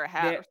to wear a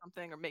hat they or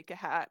something or make a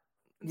hat.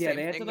 yeah Same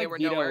they had to thing. They like were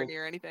nowhere veto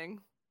near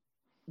anything.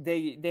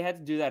 they had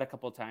to do that a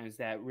couple of times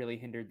that really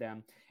hindered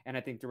them and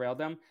I think derailed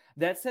them.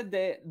 That said,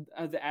 the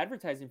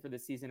advertising for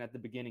this season at the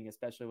beginning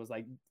especially was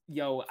like,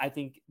 yo, I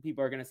think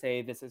people are going to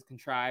say this is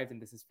contrived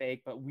and this is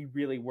fake, but we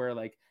really were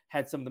like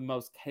had some of the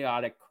most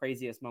chaotic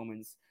craziest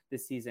moments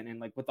this season. And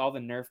like with all the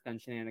Nerf gun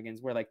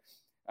shenanigans where like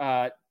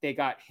they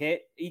got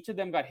hit, each of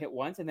them got hit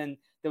once, and then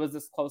there was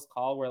this close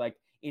call where like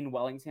in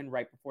Wellington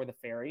right before the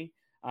ferry,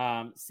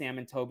 Sam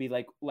and Toby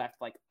like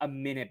left like a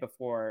minute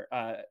before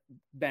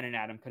Ben and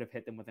Adam could have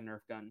hit them with a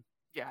Nerf gun.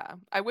 Yeah.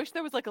 I wish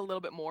there was like a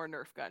little bit more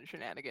Nerf gun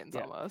shenanigans Yeah.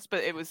 almost,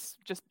 but it was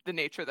just the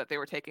nature that they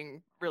were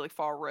taking really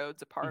far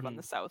roads apart on Hmm.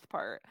 the south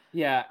part.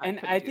 Yeah, I and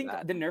couldn't I do think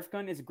that. the Nerf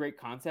gun is a great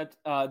concept.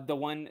 The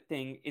one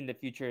thing in the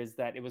future is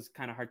that it was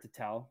kind of hard to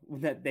tell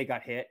that they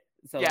got hit.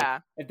 So like, Yeah.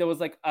 if there was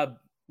like a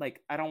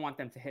like, I don't want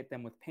them to hit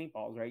them with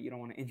paintballs, right? You don't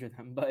want to injure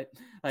them, but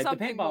like the Something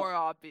paintball. more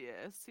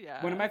obvious.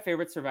 One of Yeah. my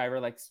favorite Survivor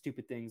like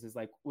stupid things is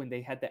like when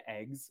they had the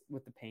eggs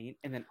with the paint,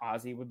 and then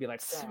Ozzy would be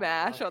like, Smash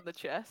 "Ugh." on the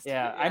chest. Yeah,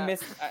 Yeah.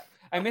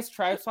 I miss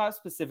Tripod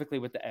specifically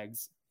with the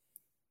eggs.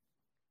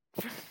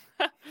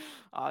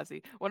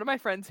 Ozzy. One of my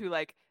friends who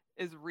like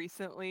is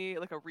recently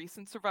like a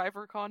recent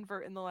Survivor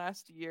convert in the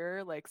last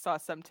year, like saw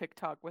some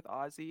TikTok with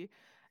Ozzy,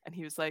 and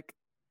he was like,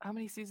 "How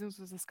many seasons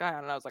was this guy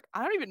on?" And I was like,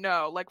 "I don't even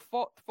know. Like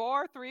four,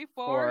 3,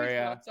 4. Or He's been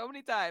yeah, on so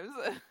many times."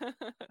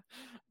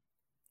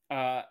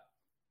 uh,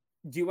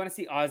 do you want to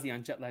see Ozzy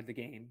on Jet Lag the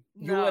Game?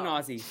 You and No.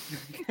 Ozzy.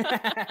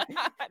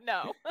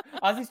 No.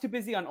 Ozzy's too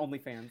busy on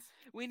OnlyFans.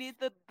 We need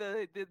the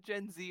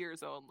Gen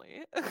Zers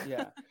only.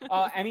 Yeah.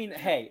 I mean,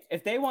 hey,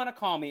 if they want to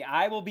call me,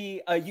 I will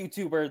be a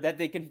YouTuber that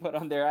they can put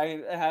on there.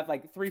 I have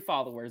like 3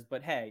 followers,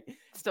 but hey,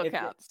 Still if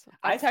counts.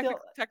 I I'm still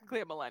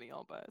technically a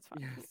millennial, but it's yes.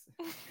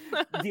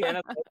 fine.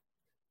 Deanna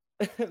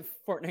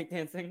Fortnite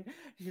dancing.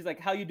 She's like,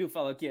 "How you do,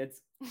 fellow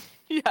kids?"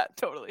 Yeah,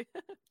 totally.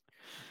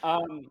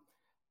 Um,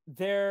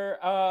 there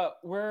was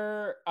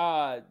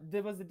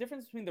a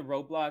difference between the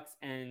Roblox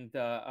and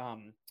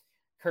the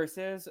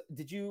curses.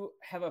 Did you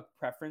have a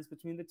preference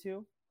between the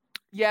two?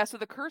 Yeah, so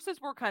the curses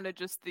were kind of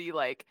just the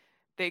like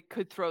they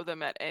could throw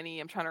them at any.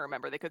 I'm trying to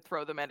remember. They could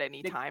throw them at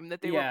any They, time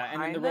that they were yeah,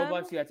 and then the behind them.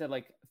 Roblox you had to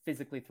like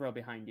physically throw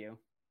behind you.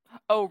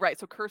 Oh, right.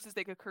 So curses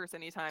they could curse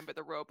anytime, but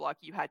the roadblock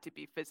you had to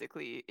be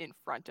physically in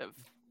front of,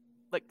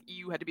 like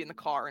you had to be in the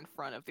car in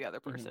front of the other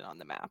Mhm. person on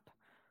the map.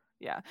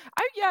 Yeah,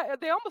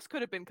 they almost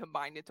could have been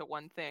combined into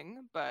one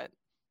thing, but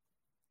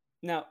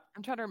Now,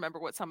 I'm trying to remember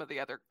what some of the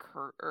other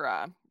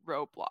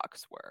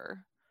roadblocks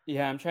were.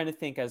 yeah, I'm trying to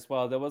think as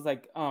well. There was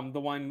like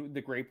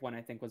the grape one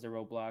I think was a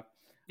roadblock.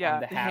 Yeah,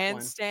 The the hat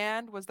one.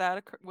 handstand was that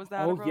a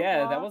Oh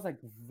yeah, that roadblock? was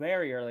like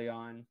very early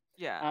on.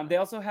 Yeah. They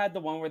also had the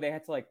one where they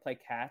had to like play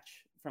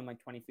catch from like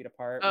 20 feet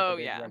apart with a Oh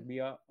big yeah. rugby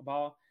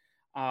ball.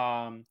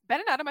 Um, Ben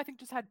and Adam, I think,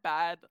 just had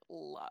bad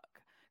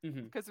luck.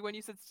 mhm. Because when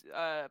you said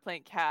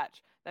playing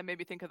catch, that made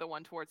me think of the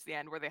one towards the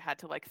end where they had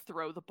to like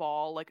throw the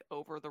ball like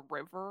over the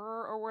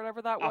river or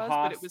whatever that was,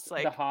 but it was The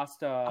like a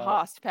Hosta,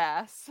 Host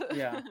pass.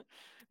 yeah.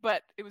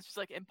 But it was just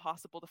like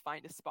impossible to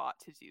find a spot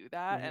to do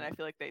that, and I Mhm.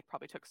 feel like they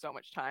probably took so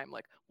much time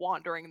like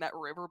wandering that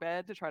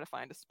riverbed to try to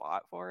find a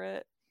spot for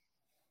it.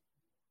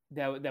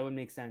 That would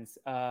make sense.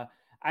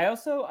 I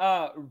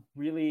also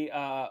really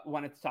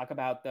wanted to talk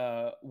about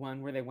the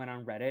one where they went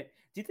on Reddit.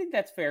 Do you think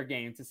that's fair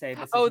game to say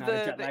this is Oh, not a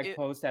jet lag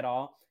post at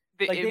all?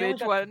 the Like they only image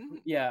got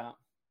one, yeah,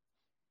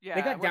 they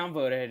yeah, got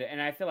downvoted,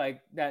 and I feel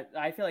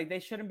like they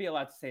shouldn't be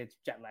allowed to say it's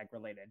jet lag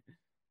related.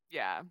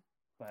 yeah,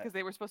 But because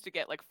they were supposed to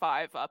get like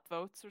 5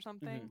 upvotes or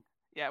something. mhm.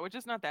 Yeah, which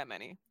is not that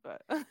many,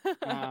 but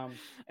And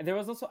there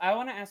was also I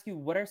want to ask you,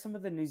 what are some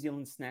of the New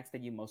Zealand snacks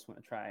that you most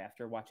want to try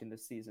after watching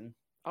this season?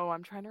 oh,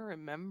 I'm trying to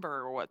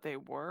remember what they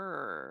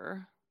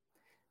were.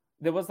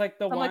 There was like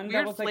the Some like one that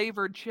weird was like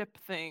flavored chip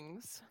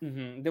things.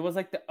 there was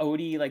like the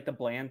Odie, like the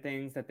bland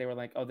things that they were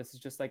like, oh, this is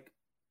just like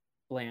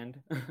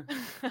bland.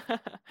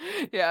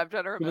 Yeah, I'm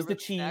trying to It was remember the the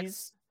snacks.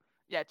 cheese.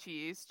 Yeah,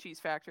 cheese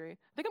factory.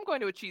 I think I'm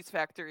going to a cheese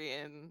factory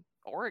in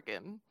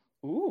Oregon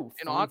Ooh,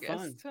 in fun.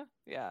 August.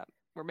 Yeah,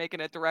 we're making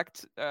a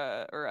direct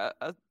or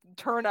a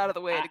turn out of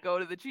the way I, to go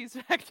to the cheese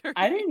I factory.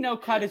 didn't know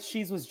cottage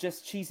cheese was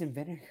just cheese and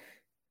vinegar,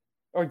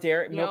 or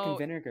dairy You milk and know,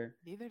 vinegar.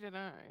 neither did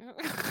I.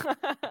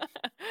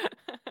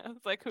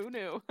 It's like, who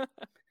knew?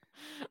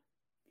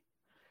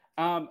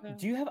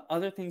 Do you have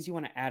other things you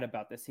want to add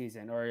about the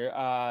season,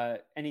 or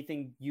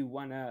anything you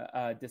want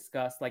to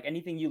discuss? Like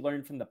anything you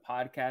learned from the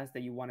podcast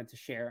that you wanted to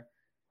share,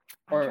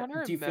 I'm or trying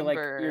to do you feel like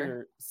remember.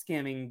 you're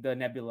scamming the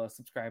Nebula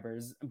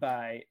subscribers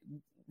by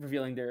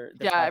revealing their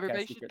Yeah, podcast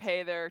everybody should secrets?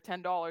 pay their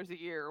 $10 a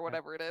year or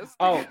whatever it is to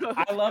Oh,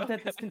 I to love go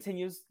that this get it.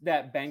 continues.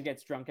 That Ben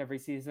gets drunk every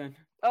season.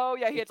 Oh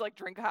yeah, he had to like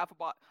drink half a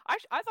bottle.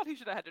 I thought he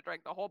should have had to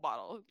drink the whole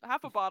bottle.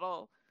 Half a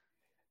bottle.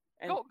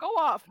 And Go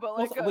off, but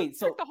also, like wait, drink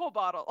so the whole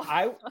bottle.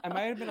 I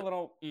might have been a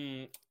little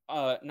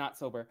not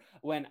sober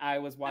when I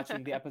was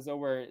watching the episode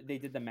where they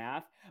did the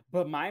math,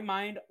 but my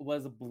mind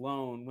was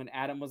blown when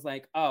Adam was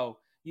like, "Oh,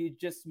 you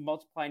just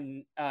multiply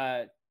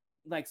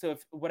like so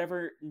if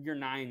whatever your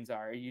nines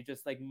are, you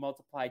just like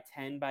multiply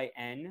 10 by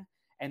n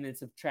and then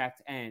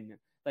subtract n."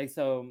 Like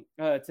so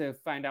to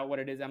find out what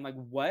it is. I'm like,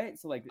 "What?"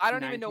 So like I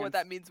don't 9 even know what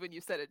times that means when you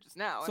said it just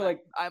now, so and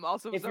like I'm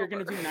also if you're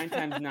sober. going to do 9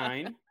 times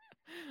 9,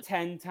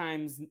 10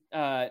 times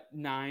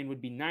 9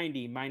 would be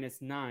 90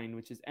 minus 9,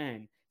 which is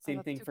n. Oh, Same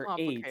that's thing too for 8.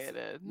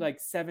 complicated. Like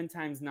 7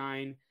 times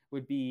 9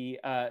 would be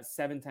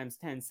 7 times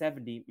 10,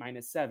 70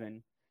 minus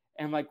 7.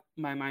 And like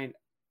my mind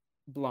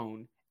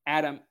blown.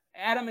 Adam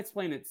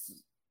explained it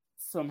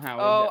somehow.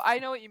 Oh, I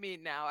know what you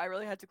mean now. I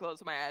really had to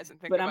close my eyes and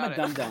think But I'm a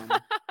about it. dum dum.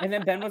 And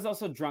then Ben was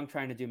also drunk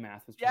trying to do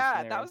math, which was Yeah,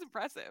 that hilarious. was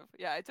impressive.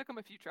 Yeah, it took him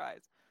a few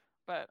tries.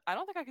 But I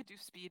don't think I could do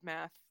speed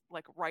math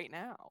like right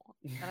now.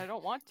 And I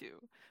don't want to.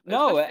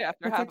 No, Especially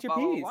after half protect a your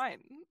bottle of peas. wine.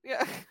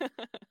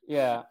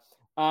 Yeah.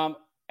 Yeah.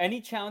 Any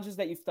challenges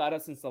that you've thought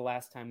of since the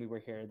last time we were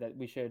here that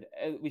we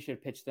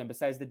should pitch them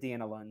besides the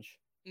Deanna lunge?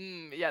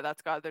 Yeah,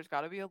 there's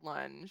got to be a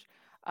lunge.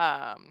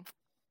 Um,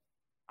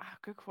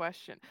 Good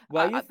question.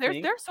 Well, you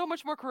think They're so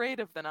much more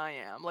creative than I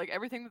am. Like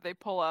everything that they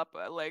pull up,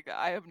 like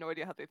I have no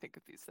idea how they think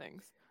of these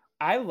things.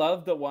 I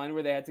love the one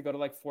where they had to go to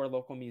like 4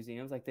 local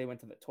museums. Like they went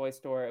to the toy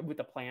store with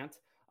the plant.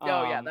 Oh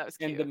yeah, that was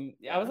And cute.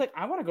 I was Yeah. like,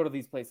 I want to go to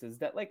these places.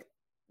 That like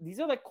these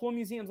are like cool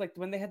museums. Like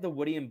when they had the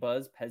Woody and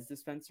Buzz Pez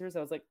dispensers,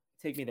 I was like,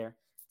 take me there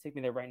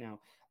right now.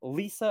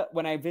 Lisa,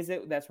 when I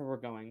visit, that's where we're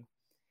going.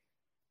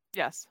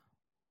 Yes.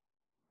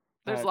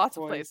 There's lots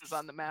of Toy. places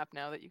on the map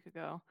now that you could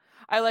go.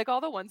 I like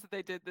all the ones that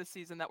they did this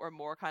season that were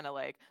more kind of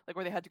like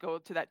where they had to go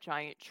to that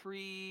giant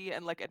tree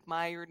and like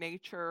admire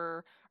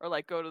nature or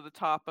like go to the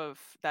top of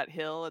that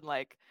hill and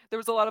like there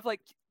was a lot of like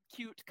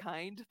cute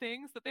kind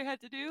things that they had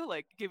to do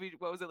like give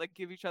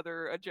each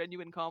other a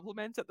genuine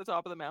compliment at the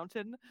top of the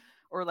mountain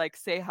or like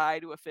say hi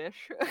to a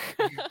fish.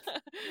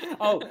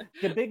 Oh,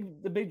 the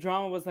big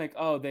drama was like,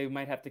 oh, they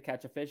might have to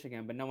catch a fish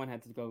again, but no one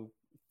had to go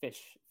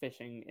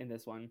fishing in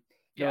this one.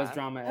 There was Yeah.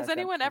 drama. Has At that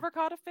anyone point. ever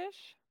caught a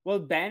fish? Well,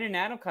 Ben and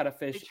Adam caught a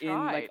They fish in like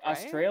tried, right?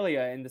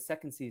 Australia in the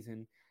second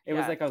season. It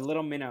was Yes. like a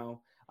little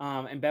minnow.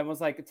 And Ben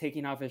was like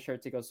taking off his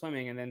shirt to go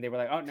swimming, and then they were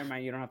like, "Oh, never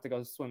mind, you don't have to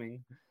go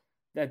swimming."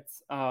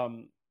 That's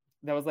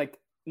that was like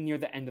near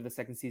the end of the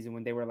second season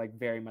when they were like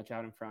very much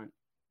out in front.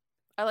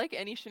 I like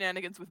any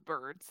shenanigans with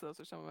birds. Those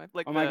are some of my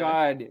like Oh my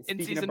god! in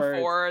Speaking season of birds,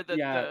 4,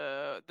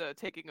 yeah. the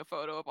taking a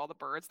photo of all the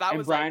birds. That And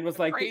was Brian like was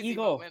a like, "The crazy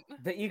eagle, moment.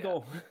 the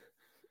eagle."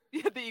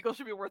 Yeah, the eagle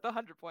should be worth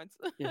 100 points.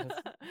 Yes.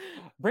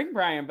 Bring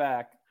Brian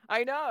back.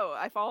 I know.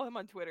 I follow him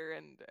on Twitter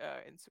and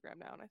Instagram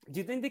now, and I think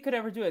Do you think they could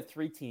ever do a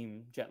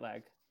 3-team jet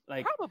lag?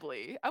 Like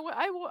probably. I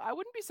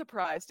wouldn't be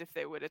surprised if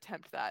they would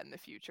attempt that in the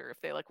future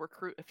if they like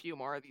recruit a few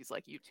more of these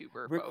like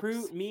YouTuber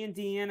recruit folks. me and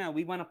Deanna.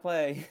 We want to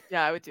play.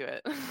 Yeah, I would do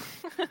it.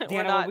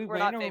 Deanna, will we we're win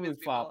not or will famous we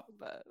people, flop?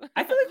 but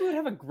I feel like we would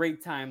have a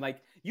great time.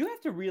 Like you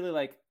have to really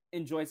like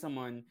enjoy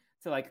someone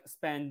to like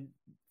spend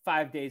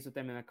 5 days with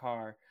them in a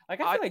car. Like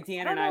I feel like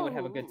Deanna and I would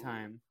have a good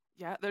time.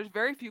 Yeah, there's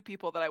very few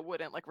people that I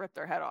wouldn't like rip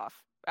their head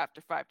off after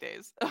 5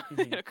 days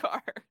in a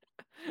car.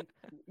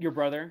 Your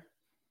brother?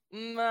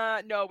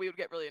 No, we would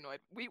get really annoyed.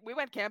 We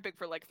went camping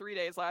for like 3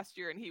 days last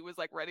year, and he was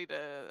like ready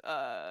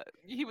to.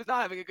 He was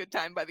not having a good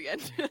time by the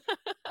end.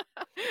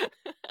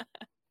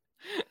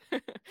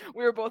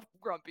 We were both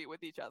grumpy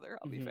with each other.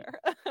 I'll be fair.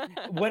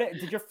 What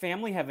did your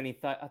family have any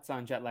thoughts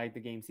on Jet Lag the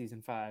Game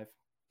season 5?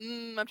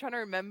 I'm trying to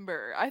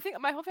remember. I think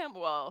my whole family.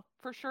 Well,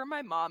 for sure,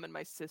 my mom and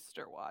my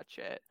sister watch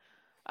it.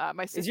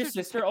 My sister Is your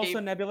sister also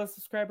a Nebula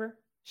subscriber?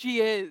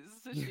 She is.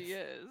 She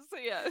is.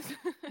 Yes.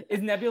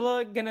 Is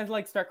Nebula gonna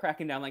like start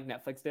cracking down like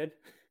Netflix did?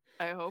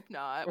 I hope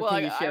not. Or Well,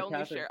 can you I share only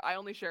password? share. I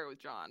only share it with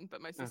John,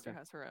 but my sister Okay.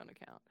 has her own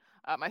account.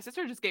 My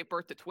sister just gave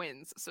birth to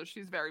twins, so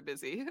she's very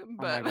busy. Oh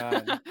But my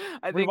god.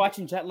 I We're think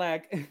watching Jet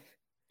Lag.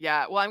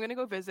 yeah. Well, I'm gonna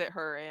go visit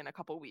her in a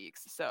couple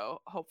weeks,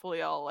 so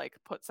hopefully I'll like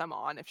put some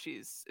on if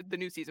the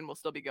new season will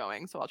still be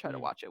going. So I'll try to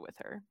watch it with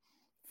her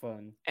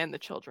Fun. and the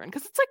children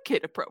because it's like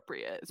kid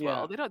appropriate as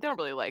well. Yeah. They don't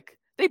really like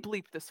they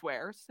bleep the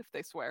swears if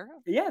they swear.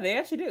 Yeah, they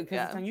actually do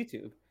because it's Yeah. on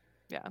YouTube.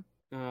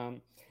 Yeah.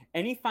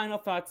 Any final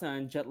thoughts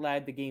on Jet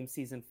Lag the Game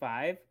season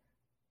 5?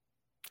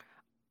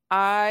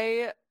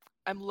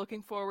 I'm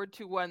looking forward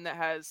to one that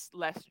has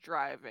less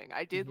driving.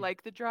 I did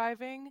like the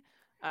driving,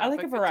 I like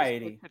a but could just switch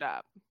variety. it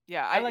up.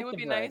 Yeah, I it like would the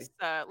be variety.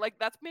 nice. Like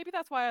that's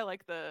why I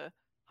like the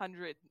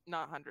 100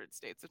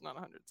 states. There's not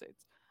 100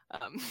 states.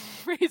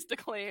 Raised to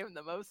claim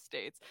the most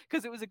states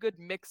because it was a good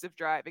mix of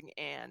driving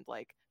and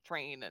like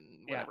train and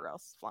Yeah. whatever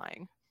else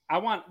flying. I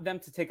want them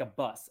to take a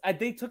bus.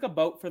 They took a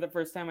boat for the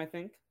first time, I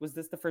think. Was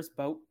this the first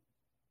boat?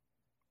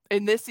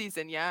 In this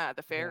season, yeah,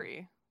 the Yeah.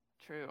 ferry.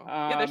 True.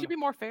 Yeah, there should be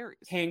more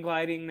ferries. Hang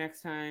gliding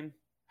next time.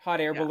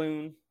 Hot air Yeah.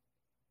 balloon.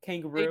 They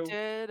Kangaroo.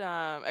 did.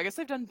 I guess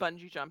they've done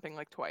bungee jumping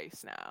like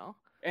twice now.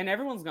 And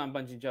everyone's gone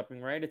bungee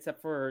jumping, right?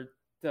 Except for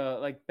the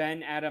like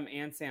Ben, Adam,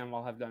 and Sam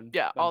all have done.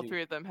 Yeah, all bungee.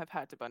 3 of them have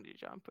had to bungee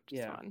jump, which is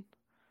Yeah. fun.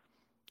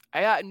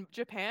 Yeah, and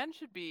Japan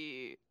should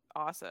be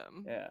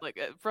awesome. Yeah. Like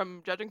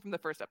from judging from the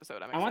first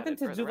episode, I'm excited. I want them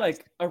to for do the rest.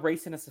 like a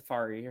race in a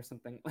safari or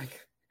something.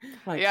 Like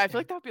Yeah, I feel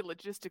like that would be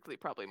logistically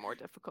probably more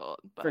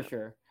difficult. But for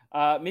sure.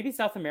 Maybe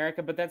South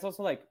America, but that's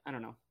also like I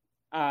don't know.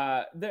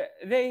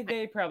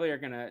 They probably are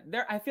gonna.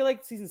 I feel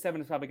like season 7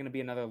 is probably gonna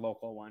be another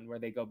local one where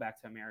they go back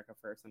to America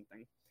for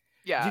something.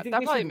 yeah, Do you think that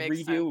they probably should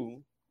makes redo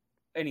sense.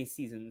 any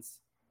seasons?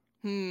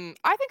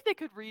 I think they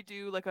could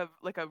redo like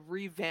a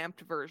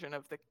revamped version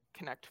of the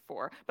Connect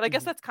 4, but I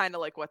guess that's kind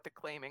of like what the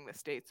Claiming the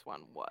States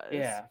one was.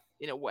 Yeah.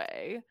 In a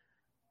way.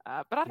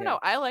 But I don't know.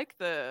 I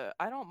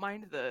don't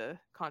mind the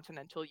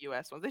continental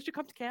US ones. They should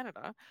come to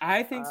Canada.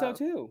 I think so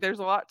too. There's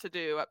a lot to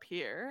do up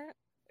here,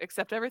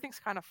 except everything's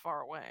kind of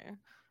far away.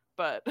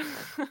 But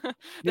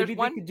Maybe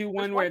they could do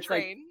one where it's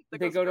like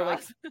they go to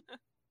like across.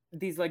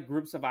 these like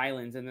groups of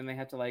islands and then they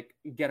have to like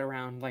get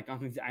around like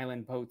on these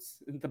island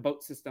boats, the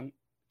boat system.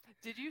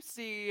 Did you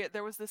see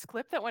there was this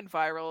clip that went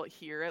viral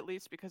here, at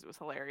least because it was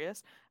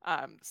hilarious?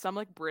 Some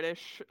like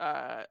British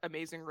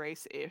Amazing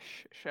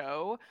Race-ish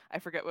show. I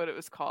forget what it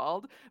was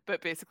called,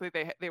 but basically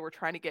they were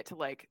trying to get to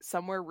like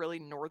somewhere really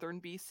northern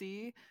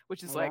BC,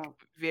 which is like wow.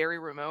 very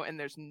remote, and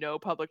there's no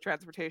public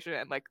transportation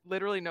and like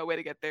literally no way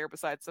to get there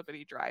besides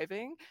somebody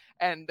driving.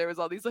 And there was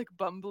all these like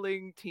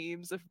bumbling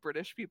teams of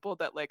British people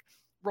that like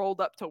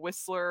rolled up to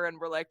Whistler and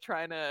were like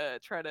trying to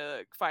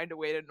find a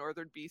way to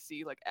northern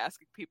BC, like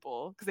asking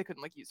people because they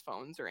couldn't like use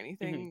phones or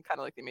anything, kind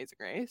of like the Amazing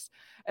Race,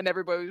 and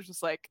everybody was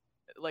just like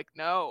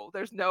no,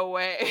 there's no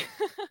way.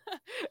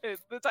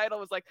 The title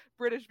was like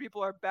British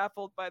people are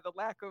baffled by the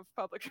lack of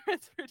public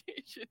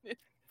transportation in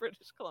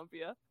British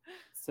Columbia.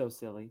 So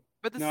silly.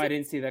 But no, I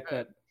didn't see that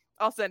clip.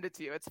 I'll send it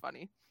to you. It's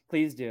funny.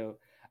 Please do.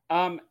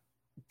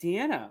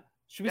 Deanna,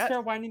 should we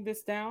start winding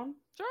this down?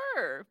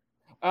 Sure.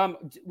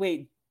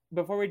 Wait,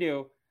 before we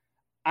do,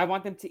 I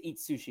want them to eat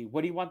sushi.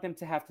 What do you want them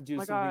to have to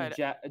do? Something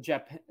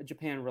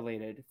Japan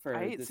related for?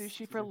 I ate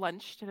sushi for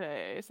lunch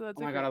today, so that's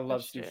oh my god, I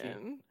love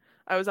sushi.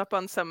 I was up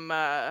on some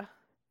at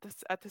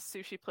this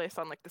sushi place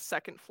on like the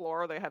second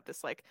floor. They have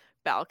this like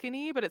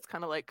balcony, but it's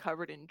kind of like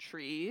covered in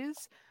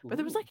trees. But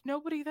there was like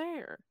nobody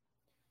there.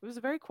 It was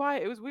very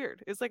quiet. It was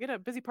weird. It's like in a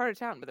busy part of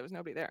town, but there was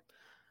nobody there.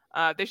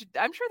 I'm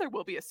sure there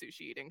will be a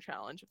sushi eating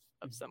challenge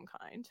of some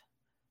kind.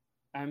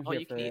 I'm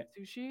here for it.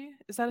 Sushi?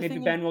 Is that a Maybe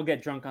thing? Ben will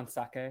get drunk on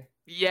sake.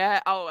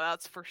 Yeah. Oh,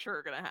 that's for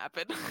sure gonna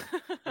happen.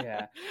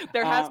 Yeah.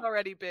 There has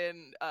already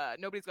been.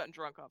 Nobody's gotten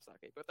drunk off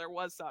sake, but there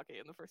was sake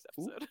in the first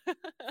episode.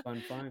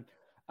 Fun.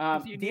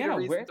 If you need a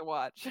reason to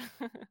watch.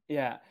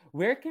 Yeah.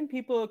 Where can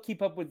people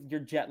keep up with your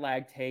jet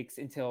lag takes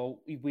until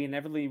we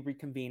inevitably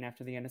reconvene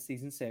after the end of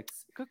season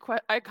 6? Good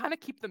question. I kind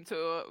of keep them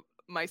to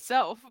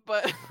myself,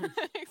 but.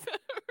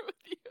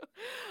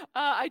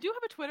 I do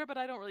have a Twitter, but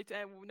I don't really.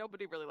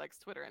 Nobody really likes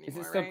Twitter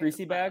anymore. Is it still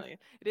Greasy Bag?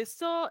 It is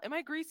still. Am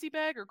I Greasy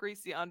Bag or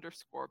Greasy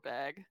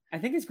 _Bag? I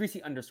think it's Greasy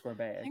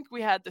 _Bag. I think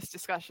we had this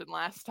discussion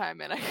last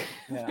time, and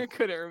I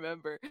couldn't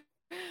remember.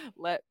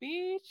 Let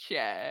me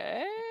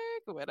check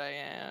what I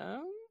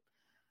am.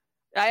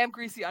 I am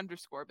Greasy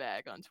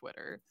 _Bag on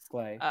Twitter.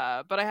 Slay.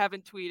 But I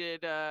haven't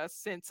tweeted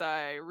since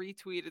I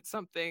retweeted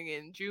something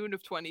in June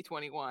of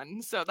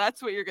 2021. So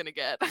that's what you're gonna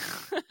get.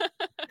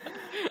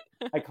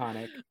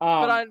 Iconic.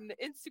 But on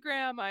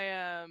Instagram, I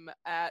am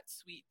at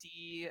sweet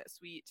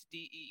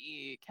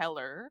DEE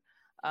Keller.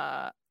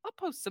 I'll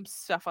post some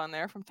stuff on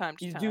there from time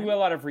to time. You do a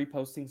lot of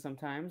reposting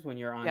sometimes when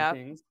you're on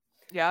things.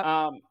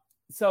 Yeah.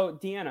 So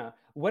Deanna,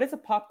 what is a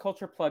pop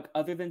culture plug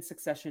other than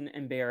Succession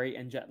and Barry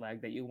and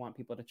Jetlag that you want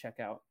people to check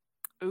out?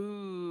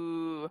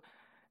 Ooh,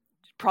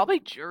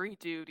 probably Jury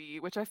Duty,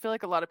 which I feel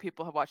like a lot of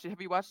people have watched it.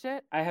 Have you watched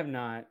it? I have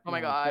not. Oh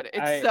my god,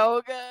 it's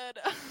so good.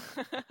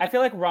 I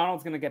feel like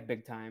Ronald's gonna get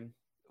big time.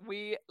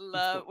 We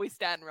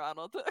stand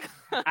Ronald.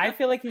 I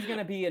feel like he's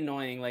gonna be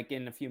annoying. Like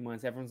in a few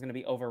months, everyone's gonna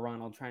be over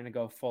Ronald, trying to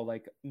go full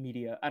like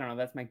media. I don't know.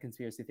 That's my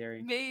conspiracy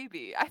theory.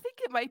 Maybe I think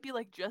it might be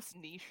like just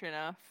niche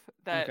enough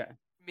that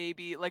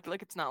maybe like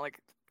it's not like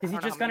because he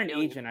just got an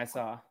agent. I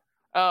saw.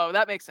 Oh,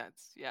 that makes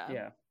sense. Yeah.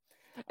 Yeah.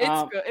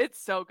 It's good.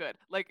 It's so good.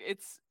 Like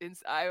it's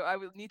I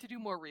would need to do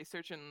more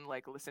research and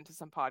like listen to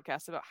some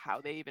podcasts about how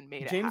they even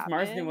made it happen. James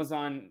Marsden was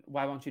on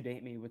Why Won't You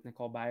Date Me with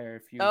Nicole Byer.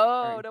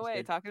 No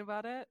way, talking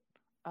about it.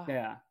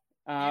 Yeah.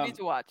 You need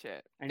to watch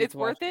it. I need It's to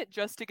watch worth it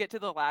just to get to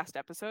the last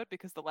episode,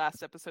 because the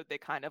last episode they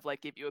kind of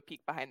like give you a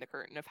peek behind the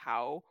curtain of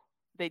how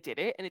they did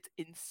it, and it's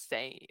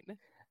insane.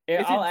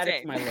 It's I'll add it to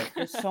insane. my list.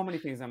 There's so many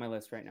things on my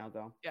list right now,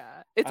 though.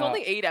 Yeah, it's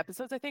only 8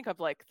 episodes, I think, of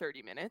like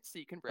 30 minutes, so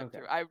you can rip Okay.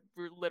 through. I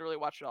literally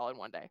watched it all in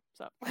one day,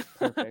 so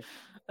Perfect.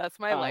 that's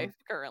my life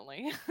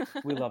currently.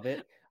 We love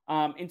it.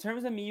 In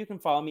terms of me, you can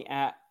follow me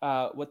at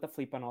What the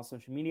Fleep on all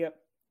social media.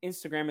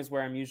 Instagram is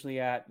where I'm usually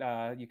at.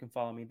 You can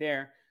follow me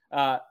there.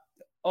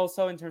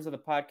 Also, in terms of the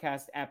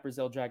podcast, at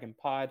Brazil Dragon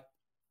Pod.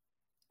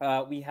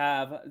 We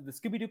have the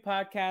Scooby-Doo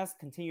podcast,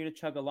 continue to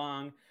chug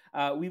along.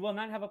 We will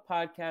not have a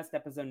podcast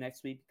episode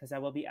next week because I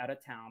will be out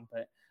of town.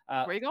 But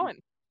Where are you going?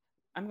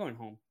 I'm going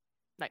home.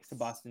 Nice. To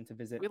Boston to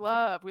visit. We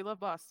love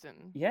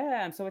Boston.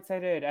 Yeah, I'm so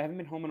excited. I haven't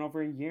been home in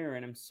over a year,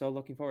 and I'm so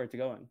looking forward to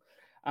going.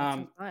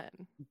 Fun.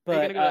 But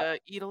are you gonna go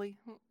to Italy?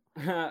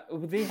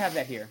 They have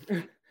that here.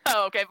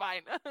 Oh, okay,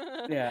 fine.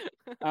 Yeah.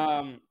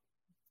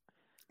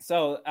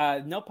 So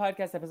no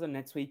podcast episode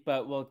next week,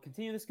 but we'll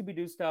continue the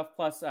Scooby-Doo stuff,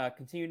 plus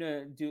continue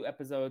to do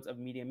episodes of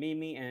Media Made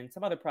Me and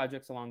some other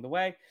projects along the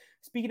way.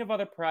 Speaking of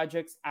other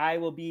projects, I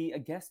will be a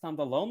guest on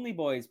the Lonely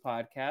Boys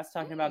podcast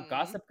talking about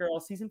Gossip Girl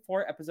Season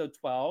 4, Episode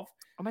 12.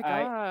 Oh my God.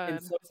 I'm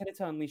so excited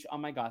to unleash all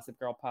my Gossip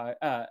Girl opinions.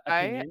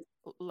 I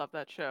love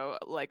that show,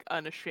 like,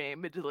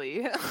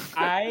 unashamedly.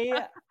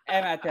 I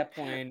am at that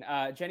point.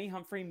 Jenny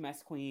Humphrey,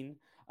 Mess Queen.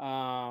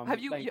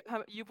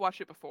 You've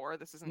watched it before?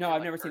 This isn't. No,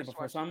 I've never seen it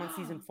before. So I'm on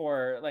season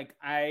 4. Like,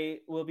 I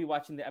will be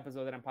watching the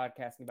episode that I'm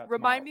podcasting about.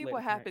 Remind me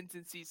what happens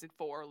in season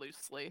 4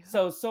 loosely.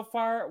 So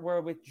far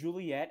we're with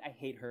Juliet. I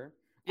hate her.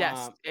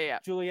 Yes, yeah.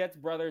 Juliet's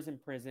brother's in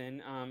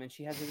prison, and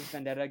she has this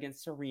vendetta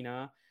against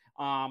Serena.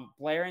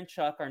 Blair and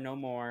Chuck are no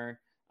more.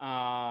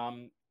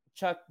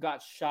 Chuck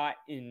got shot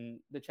in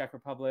the Czech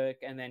Republic,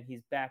 and then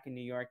he's back in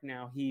New York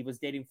now. He was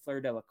dating Fleur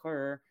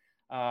Delacour.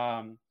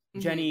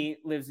 Jenny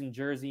lives in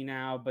Jersey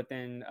now, but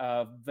then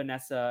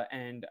Vanessa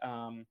and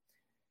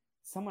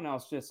someone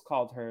else just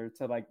called her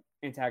to like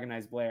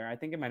antagonize Blair. I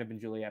think it might have been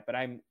Juliet, but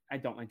I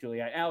don't like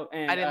Juliet.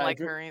 And I didn't like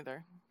her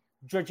either.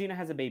 Georgina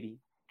has a baby.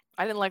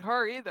 I didn't like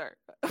her either.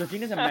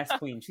 Georgina's a mess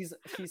queen. She's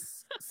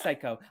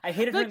psycho. I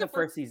hated her in the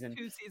first season.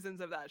 2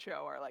 seasons of that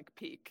show are like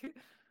peak.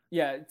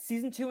 Yeah,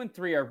 season 2 and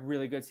 3 are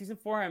really good. Season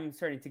 4 I'm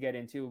starting to get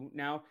into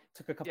now.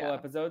 Took a couple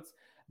episodes,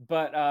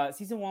 but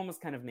season 1 was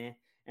kind of meh.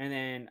 And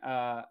then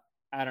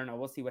I don't know.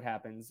 We'll see what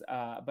happens.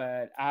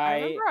 But I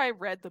remember I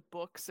read the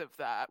books of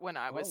that when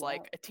I was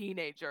like a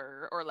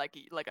teenager or like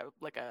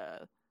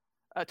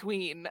a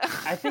tween.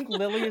 I think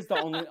Lily is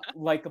the only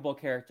likable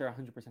character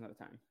 100% of the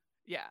time.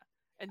 Yeah.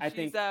 And I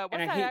she's think, what's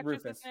and that I hate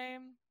actress's Rufus.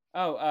 name?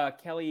 Oh,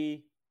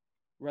 Kelly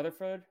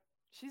Rutherford.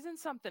 She's in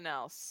something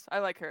else. I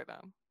like her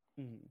though.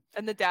 Mm-hmm.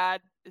 And the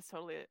dad is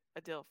totally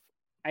a dilf.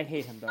 I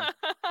hate him though.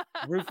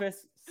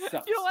 Rufus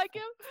sucks. You don't like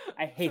him?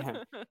 I hate him.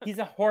 He's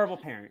a horrible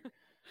parent.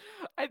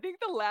 I think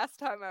the last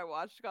time I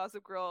watched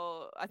Gossip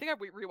Girl, I think I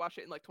rewatched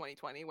it in like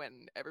 2020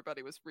 when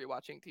everybody was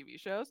rewatching TV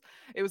shows.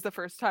 It was the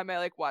first time I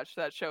like watched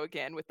that show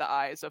again with the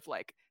eyes of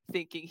like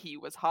thinking he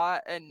was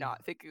hot and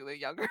not thinking the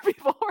younger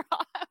people were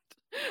hot.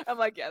 I'm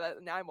like, yeah,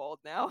 now I'm old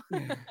now.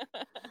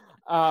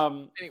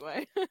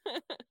 Anyway.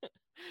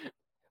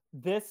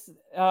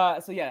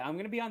 So yeah, I'm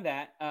gonna be on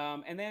that.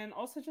 And then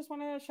also just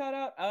want to shout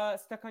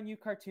out Stuck on You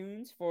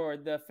Cartoons for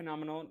the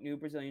phenomenal new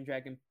Brazilian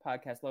Dragon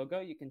podcast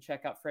logo. You can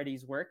check out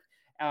Freddie's work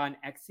on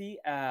Etsy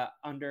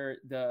under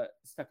the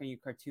Stuck on You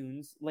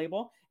Cartoons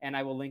label, and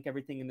I will link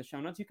everything in the show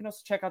notes. You can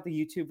also check out the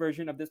YouTube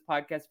version of this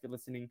podcast if you're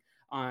listening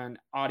on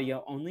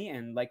audio only,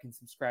 and like and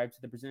subscribe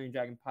to the Brazilian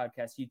Dragon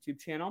podcast YouTube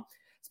channel.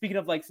 Speaking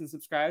of likes and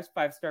subscribes,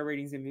 5-star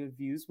ratings and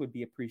reviews would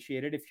be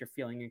appreciated if you're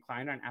feeling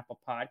inclined on Apple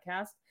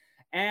Podcast.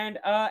 And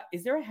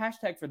is there a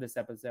hashtag for this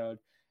episode?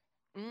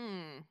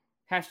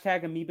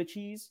 Hashtag amoeba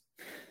cheese.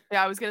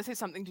 Yeah, I was gonna say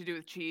something to do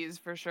with cheese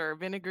for sure.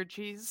 Vinegar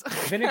cheese.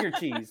 Vinegar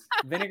cheese.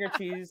 Vinegar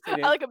cheese. I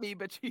like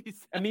amoeba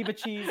cheese. Amoeba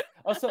cheese.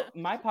 Also,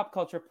 my pop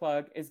culture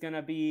plug is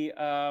gonna be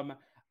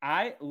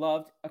I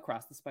loved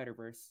Across the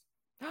Spider-Verse.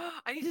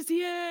 I need to see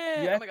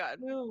it. Yes, oh my god.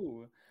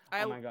 Oh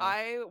my god.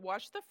 I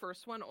watched the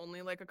first one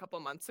only like a couple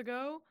months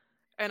ago.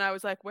 And I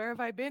was like, where have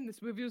I been?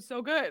 This movie was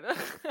so good.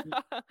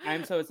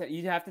 I'm so excited.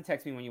 You have to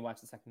text me when you watch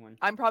the second one.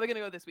 I'm probably going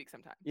to go this week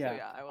sometime. Yeah. So,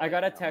 yeah I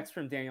got a text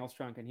from Daniel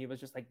Strunk, and he was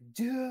just like,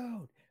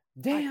 dude,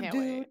 damn, dude.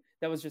 Wait.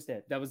 That was just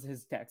it. That was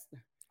his text.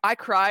 I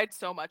cried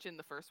so much in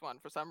the first one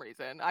for some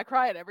reason. I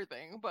cry at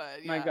everything, but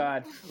yeah. My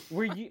God.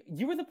 Were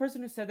you were the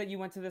person who said that you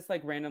went to this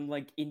like random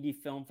like indie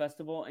film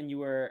festival and you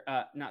were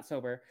not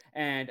sober,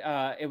 and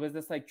it was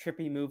this like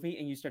trippy movie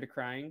and you started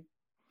crying?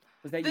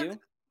 Was that you?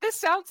 This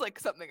sounds like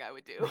something I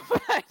would do,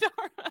 but I don't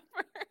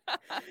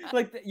remember.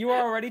 Like you were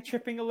already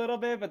tripping a little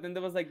bit, but then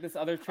there was like this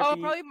other trippy. Oh,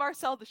 probably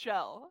Marcel the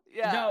Shell.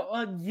 Yeah.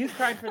 No, you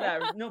cried for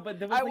that. No, but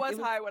there was. I was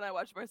high when I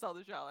watched Marcel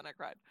the Shell, and I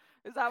cried.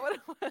 Is that what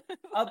it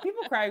was?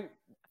 People cry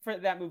for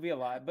that movie a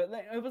lot, but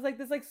like, it was like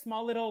this like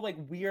small little like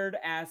weird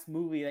ass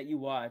movie that you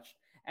watched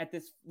at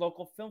this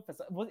local film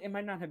festival. Well, it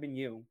might not have been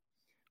you.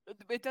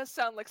 It does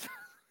sound like something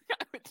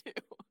I would do,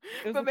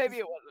 but like maybe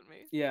it wasn't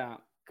me. Yeah,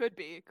 could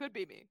be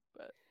me,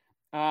 but.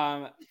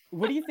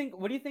 What do you think?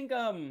 What do you think?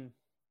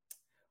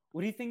 What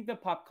do you think the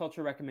pop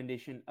culture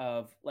recommendation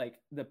of like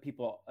the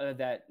people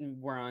that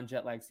were on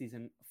Jet Lag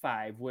season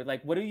 5 would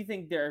like? What do you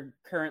think their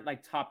current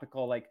like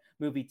topical like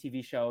movie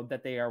TV show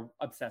that they are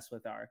obsessed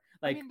with are?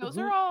 Like, I mean, those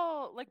are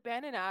all like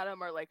Ben and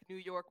Adam are like New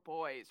York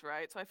boys,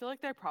 right? So I feel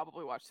like they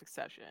probably watch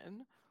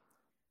Succession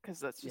because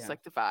that's just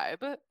like the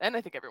vibe, and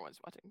I think everyone's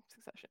watching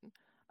Succession.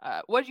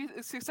 What do you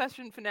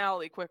Succession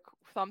finale? Quick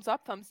thumbs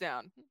up, thumbs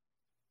down.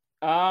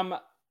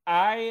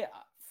 I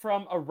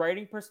from a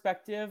writing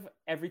perspective,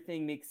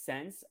 everything makes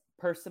sense.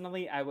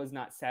 Personally, I was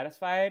not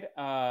satisfied.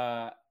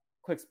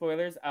 Quick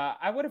spoilers.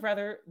 I would have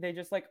rather they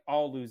just like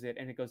all lose it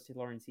and it goes to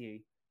Lawrence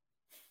Yee.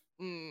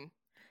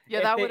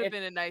 Yeah, that would have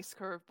been a nice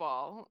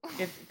curveball.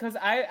 Because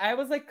I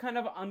was like kind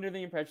of under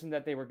the impression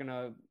that they were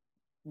gonna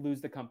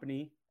lose the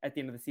company at the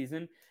end of the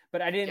season,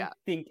 but I didn't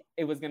think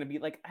it was gonna be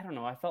like, I don't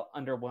know. I felt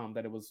underwhelmed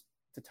that it was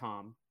to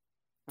Tom.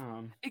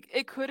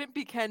 It couldn't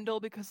be Kendall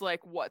because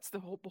like what's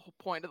the whole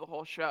point of the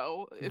whole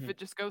show if it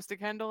just goes to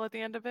Kendall at the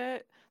end of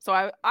it? So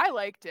I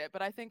liked it,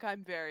 but I think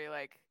I'm very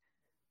like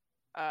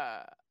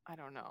I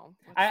don't know.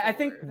 I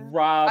think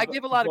Rob I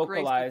give a lot of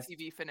grace to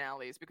TV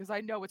finales because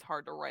I know it's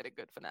hard to write a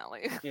good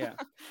finale. Yeah.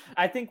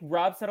 I think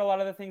Rob said a lot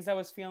of the things I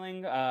was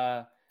feeling.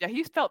 Yeah,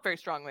 he felt very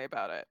strongly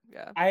about it.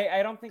 Yeah.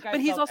 I don't think I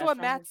But he's also a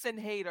Matsson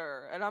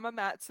hater, and I'm a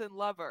Matsson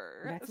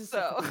lover. Matson's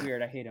so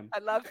weird. I hate him. I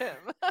love him.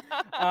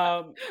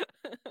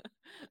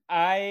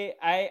 I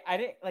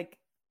didn't like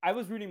I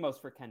was rooting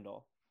most for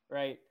Kendall,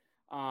 right?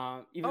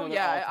 Even though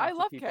I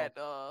love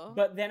Kendall.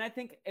 But then I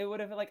think it would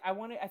have like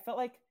I felt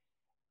like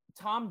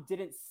Tom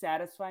didn't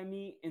satisfy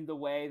me in the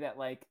way that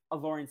like a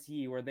Lawrence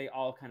Yee where they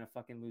all kind of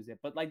fucking lose it.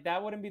 But like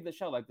that wouldn't be the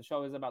show. Like the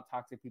show is about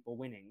toxic people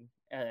winning,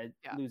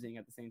 losing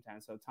at the same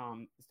time. So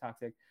Tom is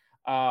toxic.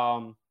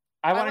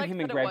 I wanted him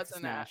and Greg to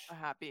smash. A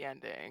happy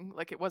ending.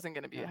 Like it wasn't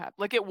going to be a happy.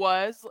 Like it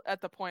was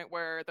at the point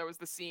where there was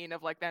the scene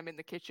of like them in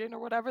the kitchen or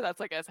whatever. That's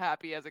like as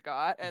happy as it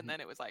got, and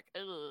then it was like,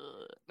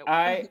 nope.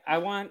 I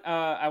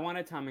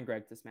wanted Tom and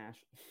Greg to smash.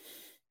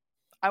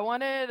 I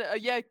wanted,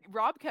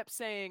 Rob kept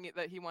saying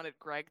that he wanted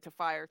Greg to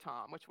fire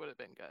Tom, which would have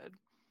been good.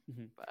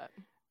 But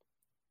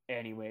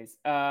anyways,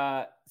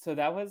 so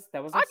that was.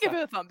 I'll give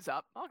it a thumbs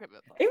up. It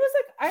was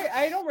like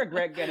I don't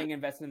regret getting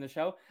invested in the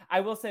show. I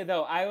will say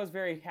though, I was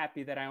very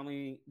happy that I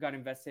only got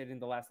invested in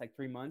the last like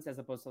 3 months as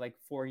opposed to like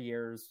 4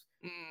 years,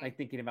 like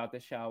thinking about the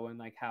show and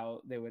like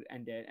how they would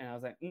end it. And I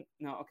was like,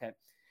 no, okay.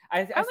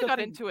 I only got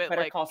into it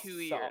like 2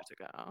 years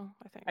ago.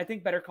 I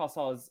think Better Call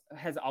Saul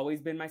has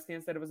always been my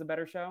stance that it was a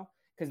better show.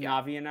 Because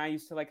Navi and I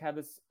used to like have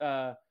this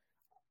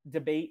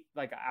debate.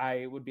 Like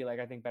I would be like,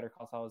 I think Better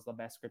Call Saul is the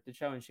best scripted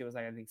show, and she was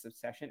like, I think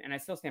Succession, and I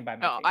still stand by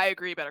my. No, I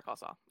agree. Better Call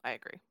Saul. I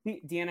agree.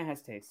 Deanna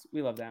has taste.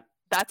 We love that.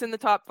 That's in the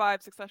top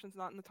 5. Succession's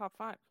not in the top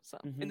 5. So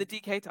in the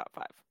DK top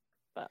 5.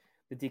 But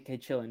the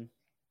DK chillin'.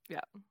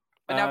 Yeah,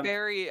 but now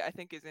Barry I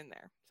think is in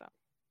there. So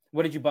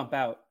what did you bump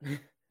out?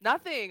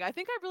 Nothing. I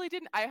think I really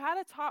didn't. I had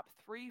a top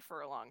 3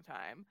 for a long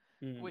time.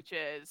 Which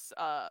is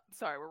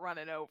sorry, we're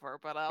running over,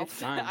 but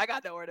I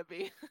got nowhere to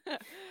be.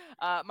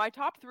 My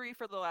top 3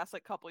 for the last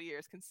like couple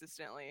years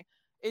consistently,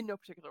 in no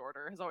particular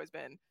order, has always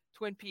been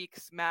Twin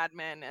Peaks, Mad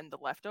Men, and The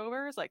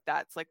Leftovers. Like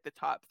that's like the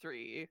top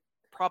 3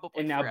 probably.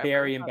 And now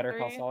Barry and Better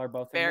Call Saul are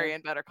both. Barry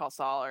and Better Call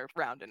Saul are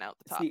rounding out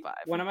the top 5.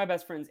 One of my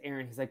best friends,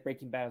 Aaron, he's like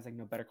Breaking Bad. I was like,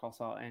 no, Better Call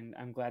Saul, and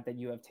I'm glad that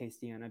you have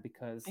taste, Deanna,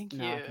 because I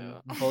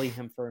can bully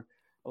him for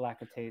a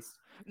lack of taste.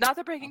 Not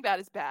that Breaking Bad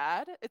is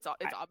bad. It's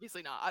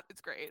obviously not.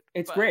 It's great.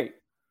 It's great.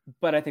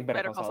 But I think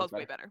Better Call Saul is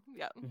way better.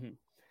 Yeah.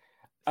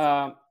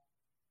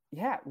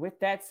 Yeah. With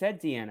that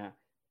said, Deanna,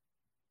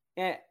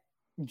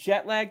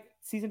 Jet Lag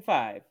season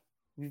 5.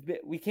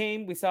 We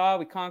came, we saw,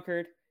 we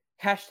conquered.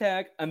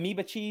 Hashtag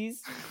amoeba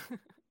cheese.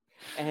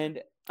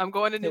 And I'm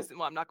going to New Zealand.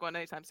 Well, I'm not going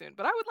anytime soon,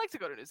 but I would like to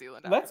go to New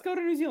Zealand. Let's go to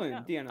New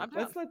Zealand, Deanna.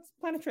 Let's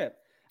plan a trip.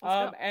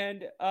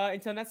 And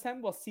until next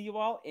time, we'll see you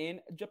all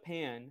in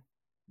Japan.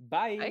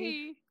 Bye.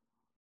 Bye.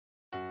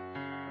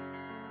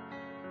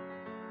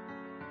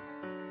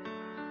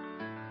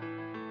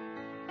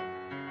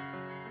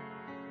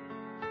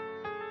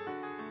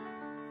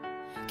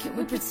 Can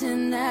we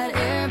pretend that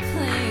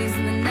airplanes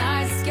in the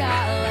night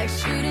sky like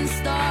shooting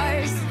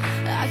stars?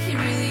 I could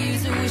really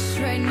use a wish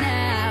right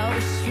now,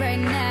 wish right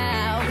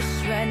now,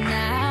 wish right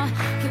now.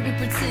 Can we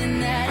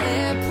pretend that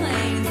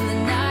airplanes in the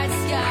night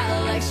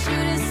sky like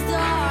shooting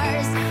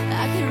stars?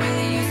 I could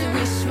really use a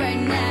wish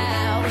right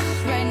now,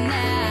 wish right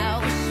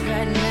now, wish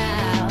right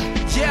now.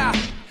 Yeah,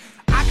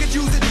 I could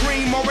use a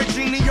dream or a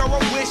genie or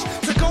a wish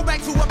to go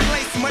back to a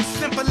place much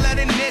simpler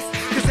than this.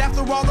 Cause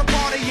after all the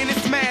partying and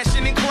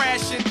smashing and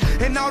crashing,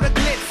 and all the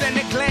glitz and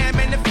the glam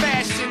and the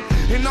fashion,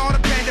 and all the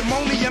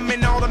pandemonium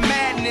and all the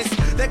madness,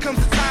 there comes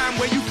a time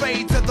where you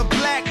fade to the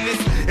blackness.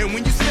 And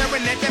when you're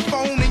staring at that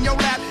phone in your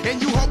lap,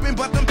 and you hoping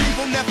but them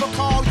people never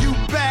call you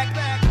back.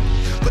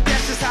 But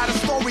that's just how the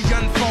story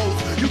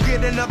unfolds. You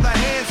get another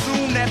hand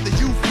soon after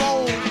you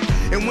fold.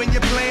 And when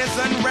your plans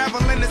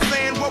unravel in the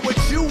sand, what would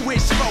you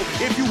wish for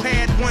if you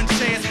had one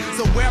chance?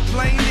 So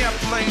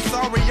airplane,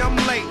 sorry I'm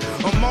late.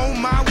 I'm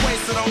on my way,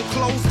 so don't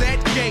close that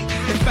gate.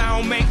 If I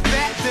don't make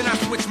that, then I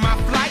switch my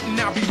flight, and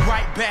I'll be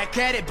right back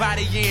at it by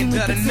the end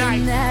of the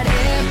night. That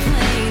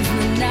airplanes in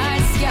the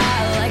night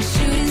sky like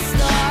shooting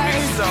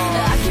stars.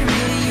 I can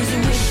really use a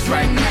wish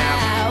right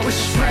now.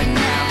 Wish right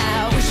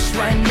now. Wish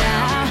right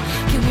now.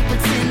 Can we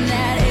pretend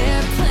that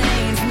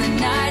airplanes in the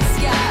night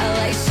sky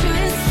like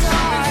shooting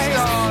stars?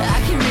 I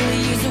can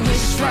really use a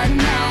wish right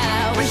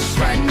now. Wish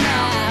right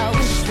now.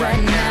 Wish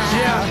right now.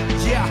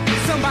 Yeah.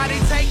 Somebody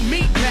take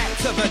me back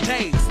to the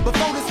days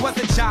before this was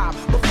a job,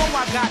 before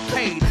I got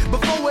paid,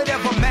 before it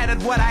ever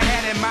mattered what I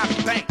had in my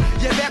bank.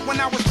 Yeah, back when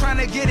I was trying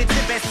to get a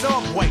tip at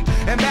Subway,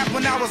 and back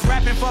when I was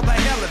rapping for the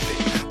hell of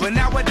it. But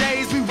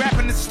nowadays we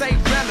rapping to stay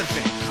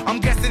relevant. I'm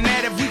guessing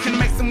that if we can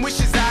make some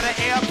wishes out of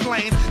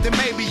airplanes, then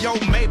maybe,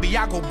 maybe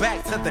I'll go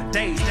back to the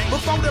days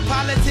before the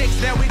politics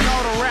that we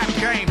call the rap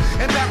game.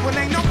 And back when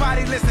ain't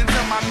nobody listened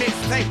to my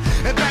mixtape.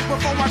 And back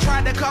before I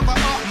tried to cover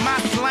up my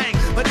slang.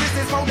 But this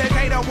is for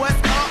Decatur, what's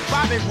up,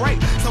 Bobby Ray?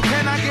 So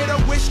can I get a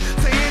wish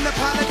to end the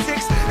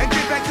politics and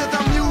get back to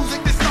the music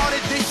that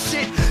started this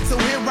shit? So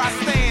here I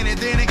stand, and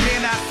then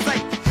again I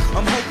say,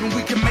 I'm hoping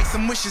we can make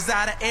some wishes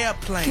out of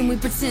airplanes. Can we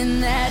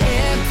pretend that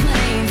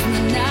airplanes in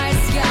the night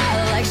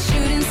sky like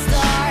shooting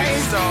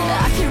stars?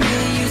 I can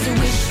really use a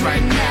wish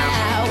right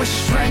now.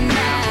 Wish right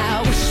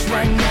now. Wish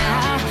right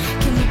now.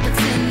 Can we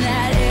pretend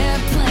that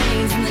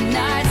airplanes in the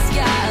night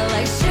sky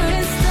like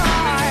shooting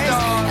stars?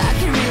 I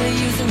can really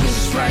use a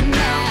wish right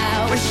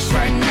now. Wish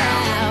right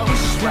now.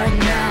 Wish right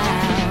now.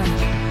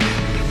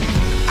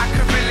 I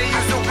could really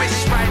use a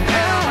wish right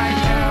now. Like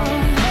shooting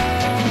stars.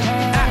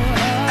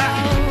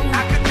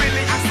 I could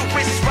really use a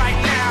wish right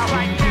now.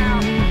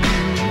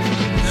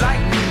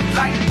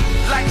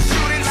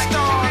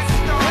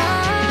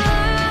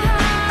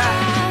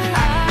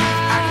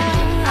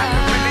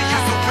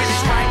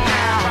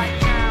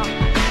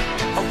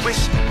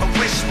 A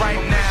wish right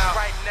now.